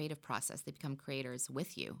part of the creative process. They become creators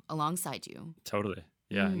with you, alongside you. Totally.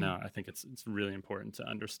 Yeah, no, I think it's really important to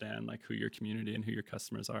understand like who your community and who your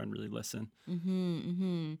customers are and really listen.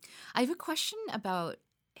 I have a question about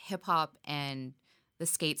hip hop and the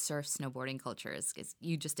skate, surf, snowboarding cultures, because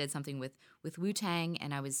you just did something with Wu-Tang,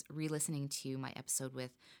 and I was re-listening to my episode with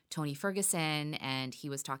Tony Ferguson, and he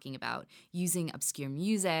was talking about using obscure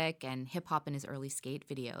music and hip hop in his early skate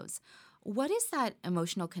videos. What is that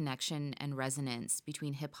emotional connection and resonance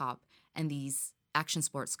between hip hop and these action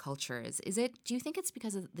sports cultures? Do you think it's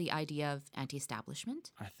because of the idea of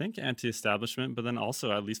anti-establishment? I think anti-establishment, but then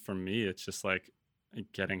also, at least for me, it's just like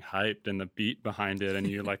getting hyped and the beat behind it, and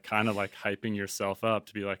you like kind of like hyping yourself up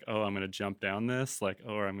to be like, oh, I'm gonna jump down this, like,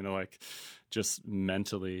 or I'm gonna like just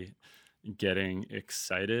mentally getting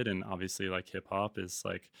excited. And obviously like hip hop is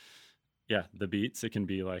like, yeah, the beats, it can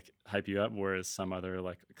be like hype you up, whereas some other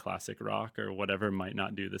like classic rock or whatever might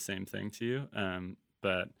not do the same thing to you.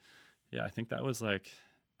 But yeah, I think that was like,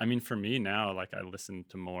 I mean, for me now, like I listen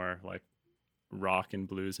to more like rock and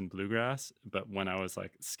blues and bluegrass, but when I was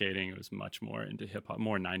like skating, it was much more into hip hop,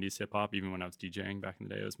 more 90s hip hop. Even when I was DJing back in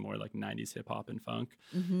the day, it was more like 90s hip hop and funk.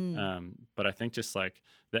 But I think just like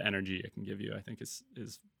the energy it can give you, I think is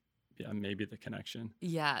yeah, maybe the connection.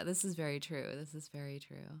 Yeah, this is very true.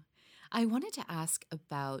 I wanted to ask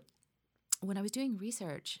about, when I was doing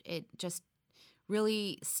research, it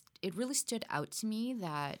really stood out to me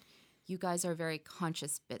that you guys are a very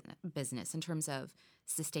conscious business in terms of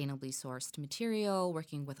sustainably sourced material,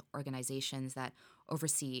 working with organizations that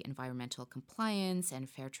oversee environmental compliance and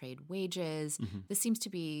fair trade wages. This seems to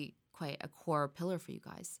be quite a core pillar for you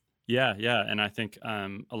guys. Yeah. And I think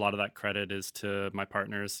a lot of that credit is to my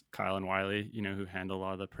partners, Kyle and Wylie, who handle a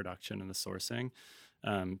lot of the production and the sourcing.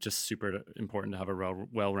 Just super important to have a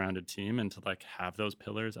well-rounded team and to like have those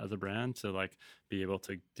pillars as a brand to like be able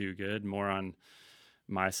to do good. More on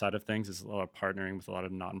my side of things is a lot of partnering with a lot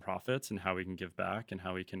of nonprofits and how we can give back and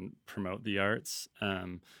how we can promote the arts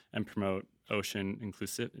and promote ocean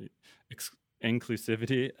inclusivity.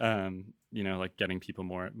 Like getting people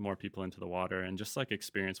more people into the water and just like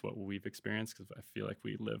experience what we've experienced, because I feel like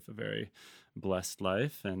we live a very blessed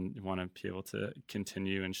life and want to be able to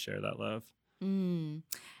continue and share that love.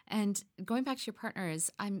 And going back to your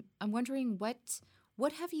partners, I'm wondering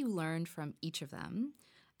what have you learned from each of them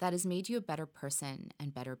that has made you a better person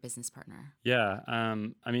and better business partner? Yeah,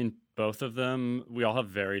 I mean, both of them, we all have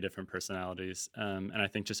very different personalities, and I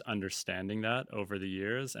think just understanding that over the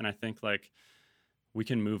years, and I think like we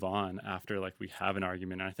can move on after like we have an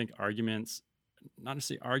argument. And I think arguments, not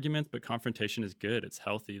necessarily arguments, but confrontation is good. It's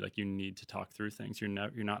healthy. Like you need to talk through things. You're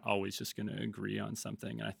not always just going to agree on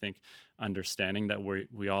something. And I think understanding that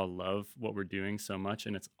we all love what we're doing so much,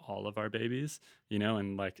 and it's all of our babies,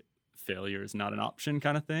 and like failure is not an option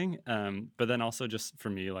kind of thing. But then also just for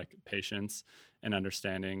me, like patience and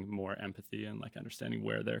understanding, more empathy and like understanding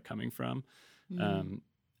where they're coming from.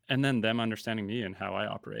 And then them understanding me and how I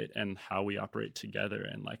operate and how we operate together.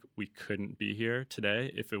 And like, we couldn't be here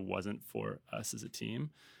today if it wasn't for us as a team.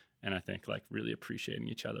 And I think like really appreciating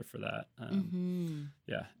each other for that.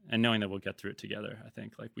 Yeah. And knowing that we'll get through it together. I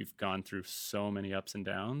think like we've gone through so many ups and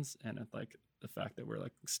downs, and it's like the fact that we're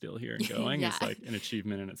like still here and going is like an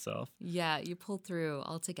achievement in itself. Yeah. You pulled through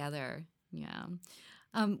all together. Yeah.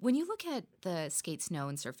 When you look at the skate, snow,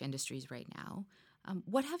 and surf industries right now,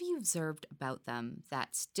 what have you observed about them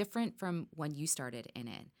that's different from when you started in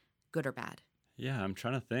it, good or bad? Yeah, I'm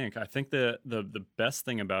trying to think. I think the best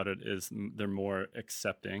thing about it is they're more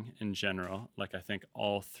accepting in general. Like I think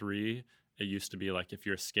all three, it used to be like if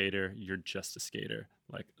you're a skater, you're just a skater.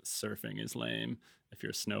 Like surfing is lame. If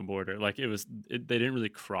you're a snowboarder, like they didn't really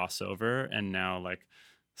cross over. And now like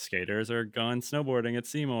skaters are going snowboarding at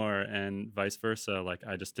Seymour and vice versa. Like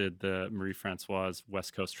I just did the Marie Francoise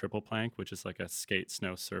West Coast Triple Plank, which is like a skate,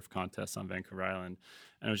 snow, surf contest on Vancouver Island.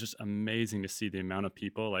 And it was just amazing to see the amount of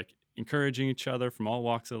people like encouraging each other from all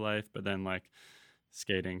walks of life, but then like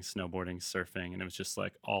skating, snowboarding, surfing. And it was just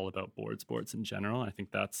like all about board sports in general. I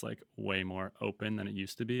think that's like way more open than it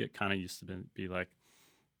used to be. It kind of used to be like,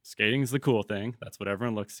 skating is the cool thing. That's what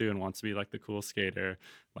everyone looks to and wants to be like the cool skater.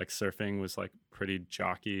 Like surfing was like pretty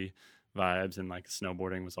jockey, vibes. And like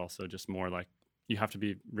snowboarding was also just more like you have to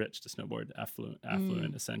be rich to snowboard,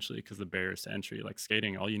 affluent essentially, because the barriers to entry, like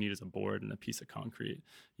skating, all you need is a board and a piece of concrete.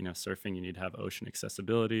 Surfing, you need to have ocean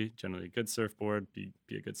accessibility, generally a good surfboard, be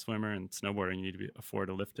a good swimmer, and snowboarding, you need to afford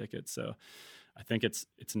a lift ticket. So I think it's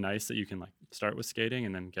nice that you can like start with skating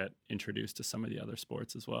and then get introduced to some of the other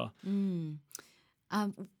sports as well.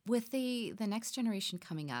 With the next generation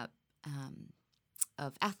coming up,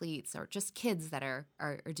 of athletes or just kids that are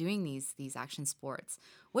doing these action sports,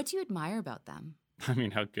 what do you admire about them? I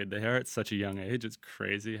mean, how good they are at such a young age. It's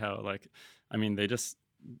crazy how they just,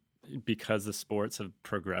 because the sports have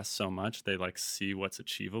progressed so much, they like see what's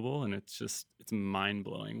achievable, and it's mind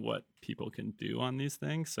blowing what people can do on these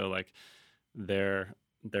things. So like their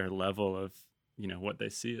level of, what they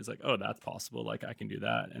see is like, oh, that's possible. Like I can do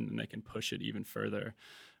that. And then they can push it even further,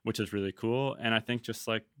 which is really cool. And I think just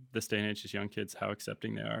like this day and age, as young kids, how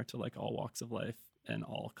accepting they are to like all walks of life and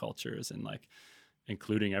all cultures, and like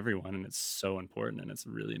including everyone. And it's so important, and it's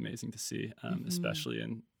really amazing to see, especially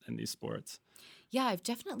in these sports. Yeah, I've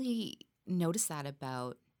definitely noticed that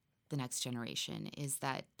about the next generation, is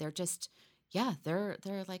that they're just, they're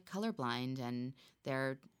like colorblind, and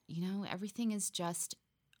they're, everything is just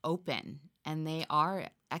open, and they are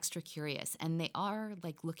extra curious, and they are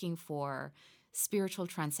like looking for spiritual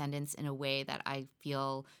transcendence in a way that I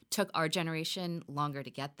feel took our generation longer to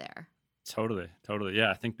get there. Totally. Yeah,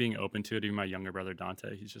 I think being open to it, even my younger brother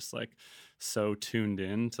Dante, he's just like so tuned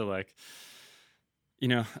in to like,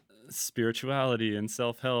 spirituality and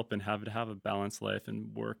self-help, and have a balanced life,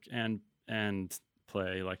 and work and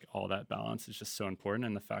play, like all that balance is just so important.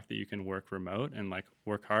 And the fact that you can work remote and like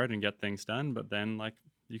work hard and get things done, but then like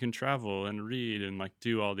you can travel and read and like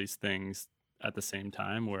do all these things at the same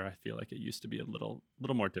time, where I feel like it used to be a little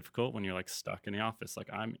more difficult when you're like stuck in the office. Like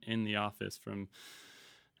I'm in the office from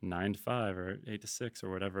 9 to 5 or 8 to 6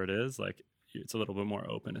 or whatever it is. Like it's a little bit more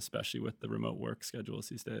open, especially with the remote work schedules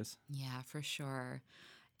these days. Yeah, for sure.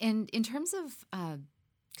 And in terms of,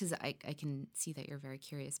 because I can see that you're a very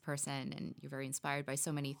curious person and you're very inspired by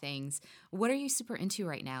so many things. What are you super into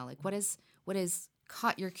right now? Like what has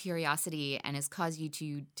caught your curiosity and has caused you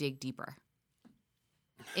to dig deeper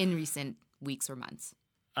in recent weeks or months?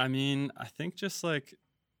 I mean, I think just like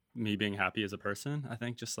me being happy as a person. I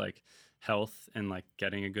think just like health and like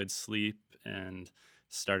getting a good sleep and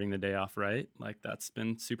starting the day off right, like that's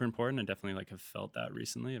been super important. I definitely like have felt that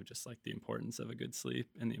recently, of just like the importance of a good sleep,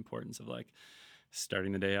 and the importance of like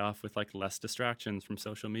starting the day off with like less distractions from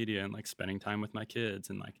social media, and like spending time with my kids.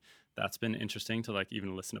 And like that's been interesting to like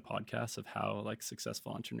even listen to podcasts of how like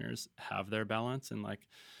successful entrepreneurs have their balance, and like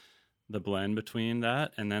the blend between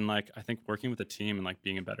that. And then like I think working with a team and like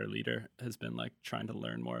being a better leader has been like trying to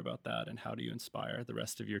learn more about that, and how do you inspire the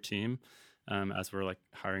rest of your team, as we're like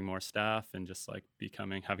hiring more staff, and just like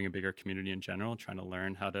having a bigger community in general, trying to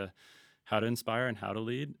learn how to inspire and how to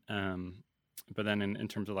lead. But then in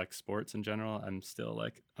terms of like sports in general, I'm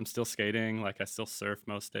still skating. Like I still surf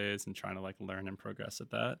most days, and trying to like learn and progress at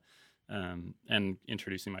that. And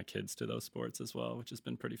introducing my kids to those sports as well, which has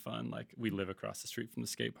been pretty fun. Like we live across the street from the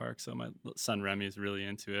skate park, so my son Remy is really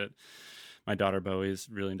into it. My daughter Bowie is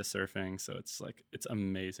really into surfing, so it's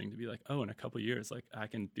amazing to be like, oh, in a couple of years, like I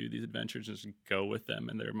can do these adventures and just go with them,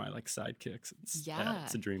 and they're my like sidekicks.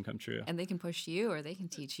 It's a dream come true. And they can push you, or they can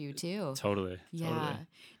teach you too. Totally.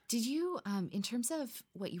 Did you, in terms of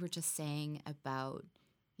what you were just saying about,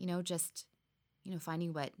 just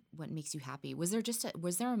finding what makes you happy, was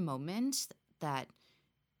there a moment that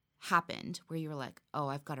happened where you were like, oh,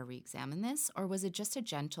 I've got to re-examine this? Or was it just a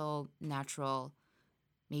gentle, natural,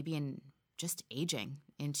 maybe in just aging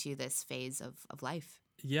into this phase of life?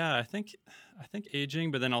 Yeah, I think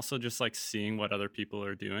aging, but then also just like seeing what other people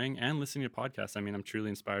are doing and listening to podcasts. I mean, I'm truly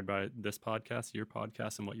inspired by this podcast, your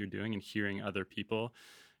podcast, and what you're doing, and hearing other people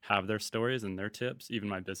have their stories and their tips. Even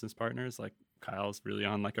my business partners, like Kyle's really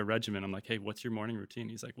on like a regimen. I'm like, hey, what's your morning routine?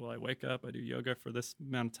 He's like, well, I wake up, I do yoga for this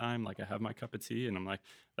amount of time. Like I have my cup of tea, and I'm like,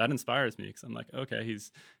 that inspires me, because I'm like, okay,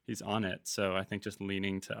 he's on it. So I think just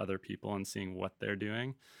leaning to other people and seeing what they're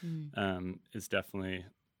doing is definitely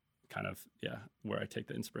kind of, where I take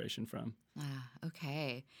the inspiration from.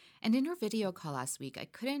 Okay. And in our video call last week, I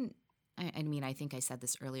think I said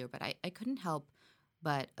this earlier, but I couldn't help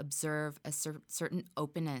but observe a certain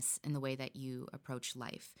openness in the way that you approach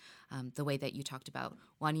life, the way that you talked about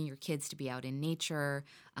wanting your kids to be out in nature.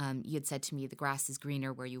 You had said to me, the grass is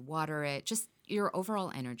greener where you water it, just your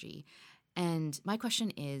overall energy. And my question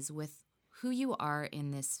is, with who you are in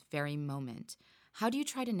this very moment, How do you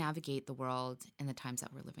try to navigate the world in the times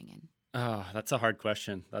that we're living in? Oh, that's a hard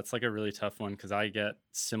question. That's like a really tough one because I get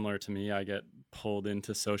similar to me. I get pulled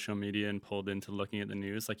into social media and pulled into looking at the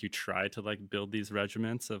news. Like you try to like build these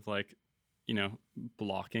regiments of like,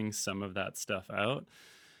 blocking some of that stuff out.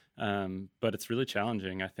 But it's really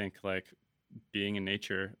challenging. I think like being in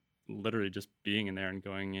nature, literally just being in there and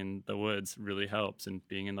going in the woods really helps, and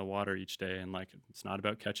being in the water each day. And like, it's not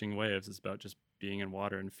about catching waves. It's about just being in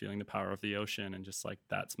water and feeling the power of the ocean. And just like,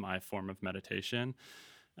 that's my form of meditation.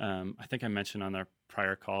 I think I mentioned on our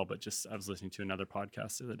prior call, but just I was listening to another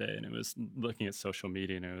podcast the other day, and it was looking at social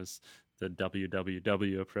media, and it was the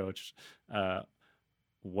WWW approach: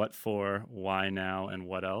 what for, why now, and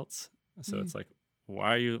what else. So it's like,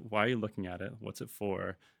 why are you looking at it? What's it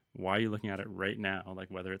for? Why are you looking at it right now? Like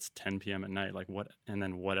whether it's 10 p.m. at night, like what, and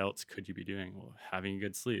then what else could you be doing? Well, having a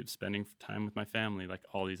good sleep, spending time with my family, like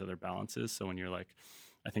all these other balances. So when you're like,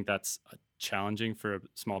 I think that's challenging for a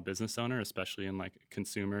small business owner, especially in like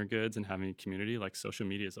consumer goods and having a community. Like social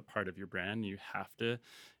media is a part of your brand. You have to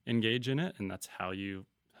engage in it, and that's how you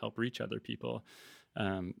help reach other people.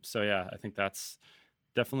 So yeah, I think that's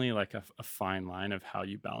definitely like a fine line of how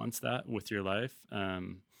you balance that with your life.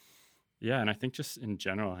 Yeah, and I think just in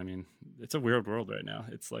general, I mean, it's a weird world right now.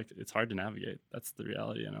 It's like, it's hard to navigate. That's the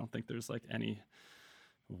reality. And I don't think there's like any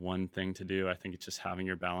one thing to do. I think it's just having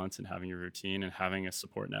your balance and having your routine and having a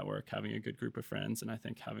support network, having a good group of friends. And I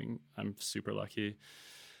think I'm super lucky.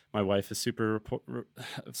 My wife is super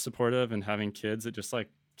supportive, and having kids,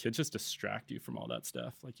 kids just distract you from all that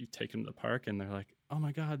stuff. Like you take them to the park and they're like, oh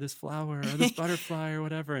my God, this flower or this butterfly or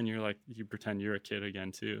whatever. And you're like, you pretend you're a kid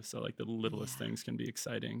again too. So like the littlest things can be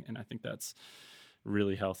exciting. And I think that's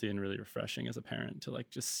really healthy and really refreshing as a parent to like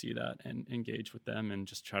just see that and engage with them and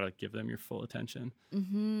just try to give them your full attention.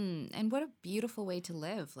 And what a beautiful way to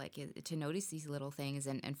live, like to notice these little things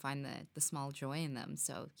and find the small joy in them.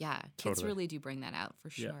 So yeah, kids Totally. really do bring that out for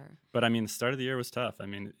sure. Yeah. But I mean, the start of the year was tough. I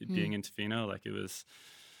mean, being in Tofino, like it was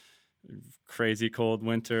crazy cold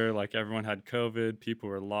winter, like everyone had COVID, people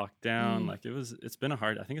were locked down. Like it's been a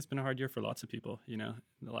hard year for lots of people, in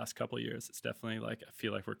the last couple of years. It's definitely like, I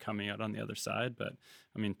feel like we're coming out on the other side, but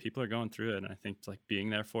I mean, people are going through it. And I think like being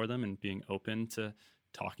there for them and being open to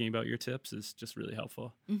talking about your tips is just really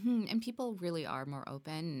helpful. And people really are more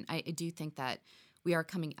open. I do think that we are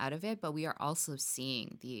coming out of it, but we are also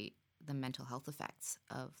seeing the mental health effects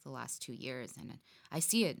of the last 2 years. And I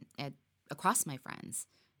see it across my friends.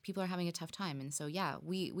 People are having a tough time. And so, yeah,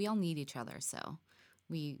 we all need each other. So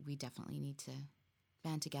we definitely need to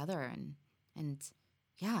band together and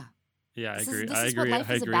yeah. Yeah, This I agree. is what life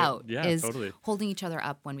is about, Yeah, is totally. Holding each other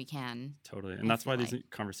up when we can. Totally. And that's why these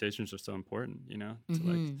conversations are so important, to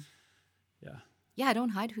like, yeah. Yeah, don't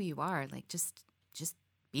hide who you are. Like, just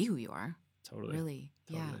be who you are. Totally. Really.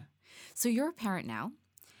 Totally. Yeah. So you're a parent now.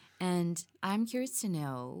 And I'm curious to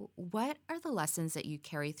know, what are the lessons that you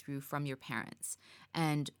carry through from your parents?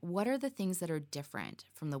 And what are the things that are different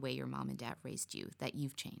from the way your mom and dad raised you that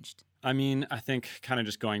you've changed? I mean, I think kind of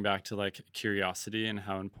just going back to like curiosity and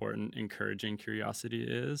how important encouraging curiosity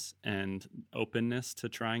is and openness to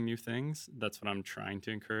trying new things. That's what I'm trying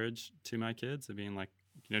to encourage to my kids, of being like,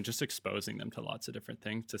 just exposing them to lots of different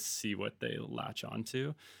things to see what they latch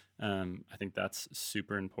onto. I think that's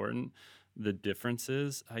super important. The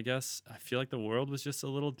differences, I guess, I feel like the world was just a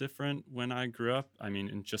little different when I grew up. I mean,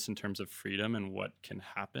 in terms of freedom and what can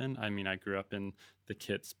happen. I mean, I grew up in the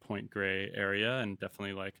Kitts Point Grey area, and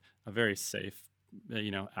definitely like a very safe,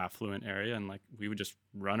 affluent area. And like we would just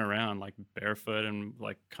run around like barefoot and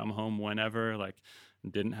like come home whenever, like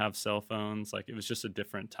didn't have cell phones. Like it was just a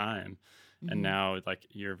different time. And now like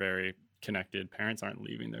you're very connected. Parents aren't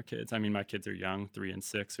leaving their kids. I mean, my kids are young, 3 and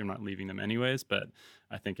 6. So I'm not leaving them anyways, but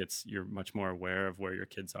I think you're much more aware of where your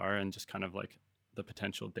kids are and just kind of like the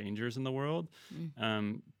potential dangers in the world.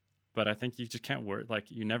 But I think you just can't work, like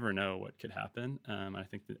you never know what could happen. I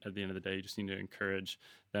think that at the end of the day, you just need to encourage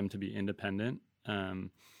them to be independent and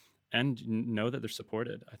know that they're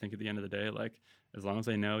supported. I think at the end of the day, like as long as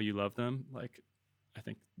they know you love them, like I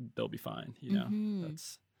think they'll be fine.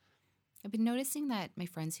 I've been noticing that my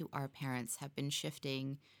friends who are parents have been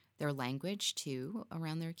shifting their language too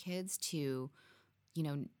around their kids to,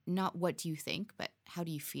 not what do you think, but how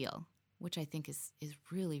do you feel, which I think is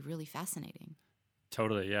really, really fascinating.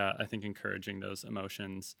 Totally. Yeah. I think encouraging those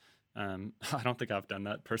emotions. I don't think I've done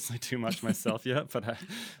that personally too much myself yet, but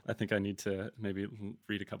I think I need to maybe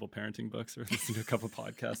read a couple parenting books or listen to a couple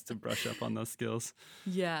podcasts to brush up on those skills.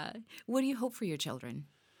 Yeah. What do you hope for your children?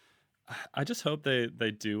 I just hope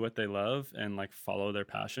they do what they love and like follow their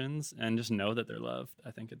passions and just know that they're loved.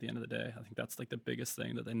 I think at the end of the day, I think that's like the biggest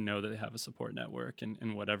thing, that they know that they have a support network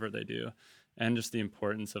in whatever they do, and just the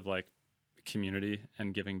importance of like community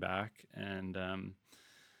and giving back. And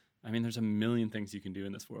I mean, there's a million things you can do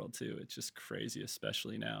in this world too. It's just crazy,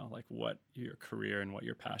 especially now, like what your career and what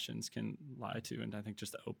your passions can lie to. And I think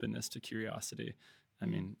just the openness to curiosity. I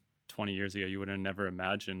mean, 20 years ago, you would have never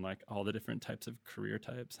imagined like all the different types of career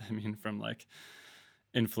types. I mean, from like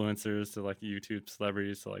influencers to like YouTube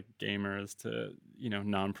celebrities to like gamers to,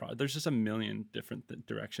 non-pro. There's just a million different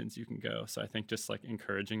directions you can go. So I think just like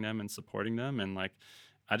encouraging them and supporting them, and like,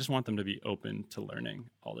 I just want them to be open to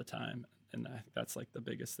learning all the time. And I think that's like the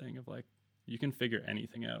biggest thing of like, you can figure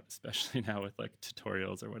anything out, especially now with like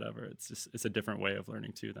tutorials or whatever. It's a different way of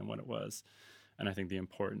learning too than what it was. And I think the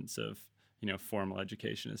importance of, formal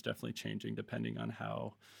education is definitely changing depending on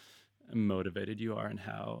how motivated you are and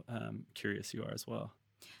how curious you are as well.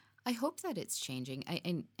 I hope that it's changing.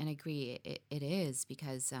 I agree it is,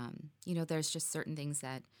 because, there's just certain things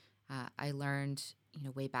that I learned,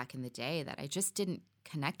 way back in the day that I just didn't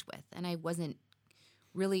connect with and I wasn't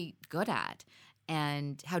really good at,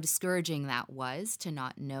 and how discouraging that was to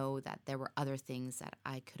not know that there were other things that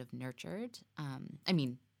I could have nurtured. I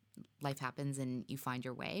mean, life happens and you find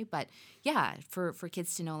your way, but yeah, for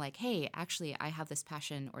kids to know like, hey, actually I have this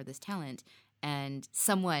passion or this talent and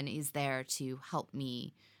someone is there to help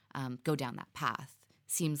me go down that path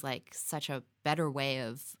seems like such a better way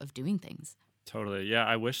of doing things. Totally. Yeah.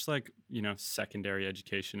 I wish like, secondary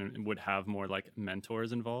education would have more like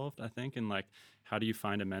mentors involved, I think. And like, how do you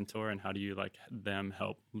find a mentor and how do you like them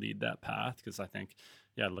help lead that path? Because I think,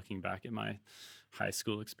 looking back at my high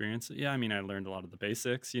school experience, I mean, I learned a lot of the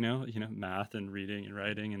basics, math and reading and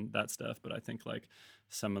writing and that stuff. But I think like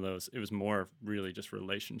some of those, it was more really just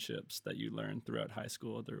relationships that you learned throughout high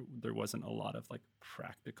school. There wasn't a lot of like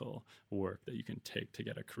practical work that you can take to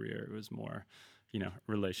get a career. It was more,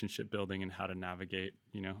 relationship building and how to navigate,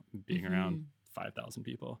 being around 5,000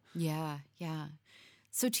 people. Yeah, yeah.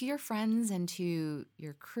 So to your friends and to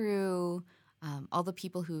your crew, all the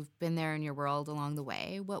people who've been there in your world along the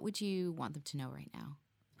way, what would you want them to know right now?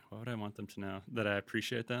 What would I want them to know? That I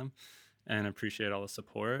appreciate them and appreciate all the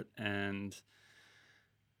support. And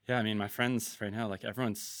yeah, I mean, my friends right now, like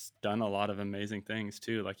everyone's done a lot of amazing things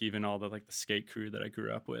too. Like even all the like the skate crew that I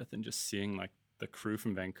grew up with, and just seeing like the crew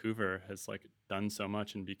from Vancouver has like done so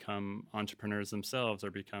much and become entrepreneurs themselves or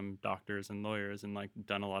become doctors and lawyers and like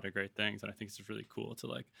done a lot of great things. And I think it's really cool to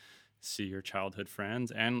like see your childhood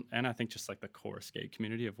friends and I think just like the core skate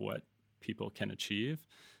community of what people can achieve,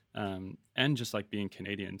 and just like being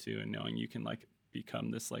Canadian too and knowing you can like become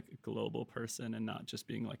this like global person and not just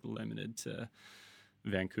being like limited to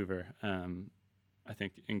Vancouver. I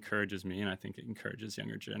think encourages me, and I think it encourages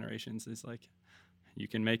younger generations, is like, you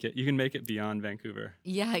can make it beyond Vancouver.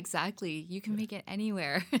 Yeah, exactly. You can make it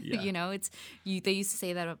anywhere. Yeah. They used to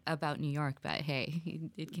say that about New York, but hey,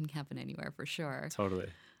 it can happen anywhere for sure. Totally.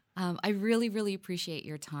 I really, really appreciate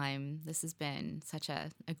your time. This has been such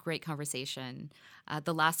a great conversation.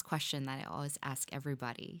 The last question that I always ask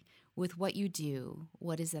everybody, with what you do,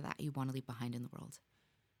 what is it that you want to leave behind in the world?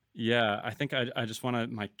 Yeah, I think I just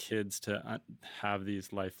want my kids to have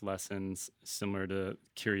these life lessons similar to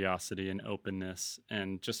curiosity and openness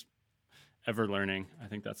and just ever learning. I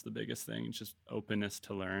think that's the biggest thing, just openness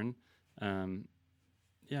to learn. And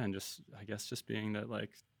just, I guess, just being that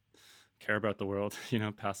like care about the world,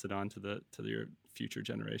 pass it on to your future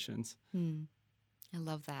generations. I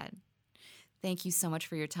love that. Thank you so much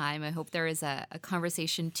for your time. I hope there is a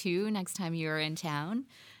conversation too next time you're in town.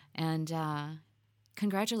 And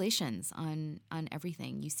congratulations on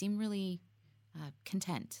everything. You seem really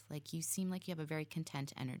content. Like you seem like you have a very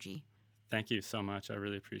content energy. Thank you so much. I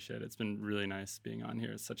really appreciate it. It's been really nice being on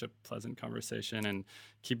here. It's such a pleasant conversation, and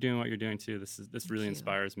keep doing what you're doing too. This really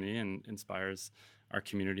inspires me and inspires our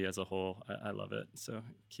community as a whole. I love it. So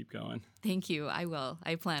keep going. Thank you. I will.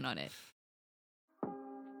 I plan on it.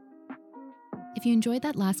 If you enjoyed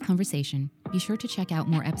that last conversation, be sure to check out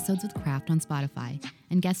more episodes of The Craft on Spotify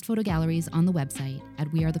and guest photo galleries on the website at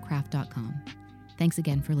wearethecraft.com. Thanks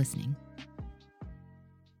again for listening.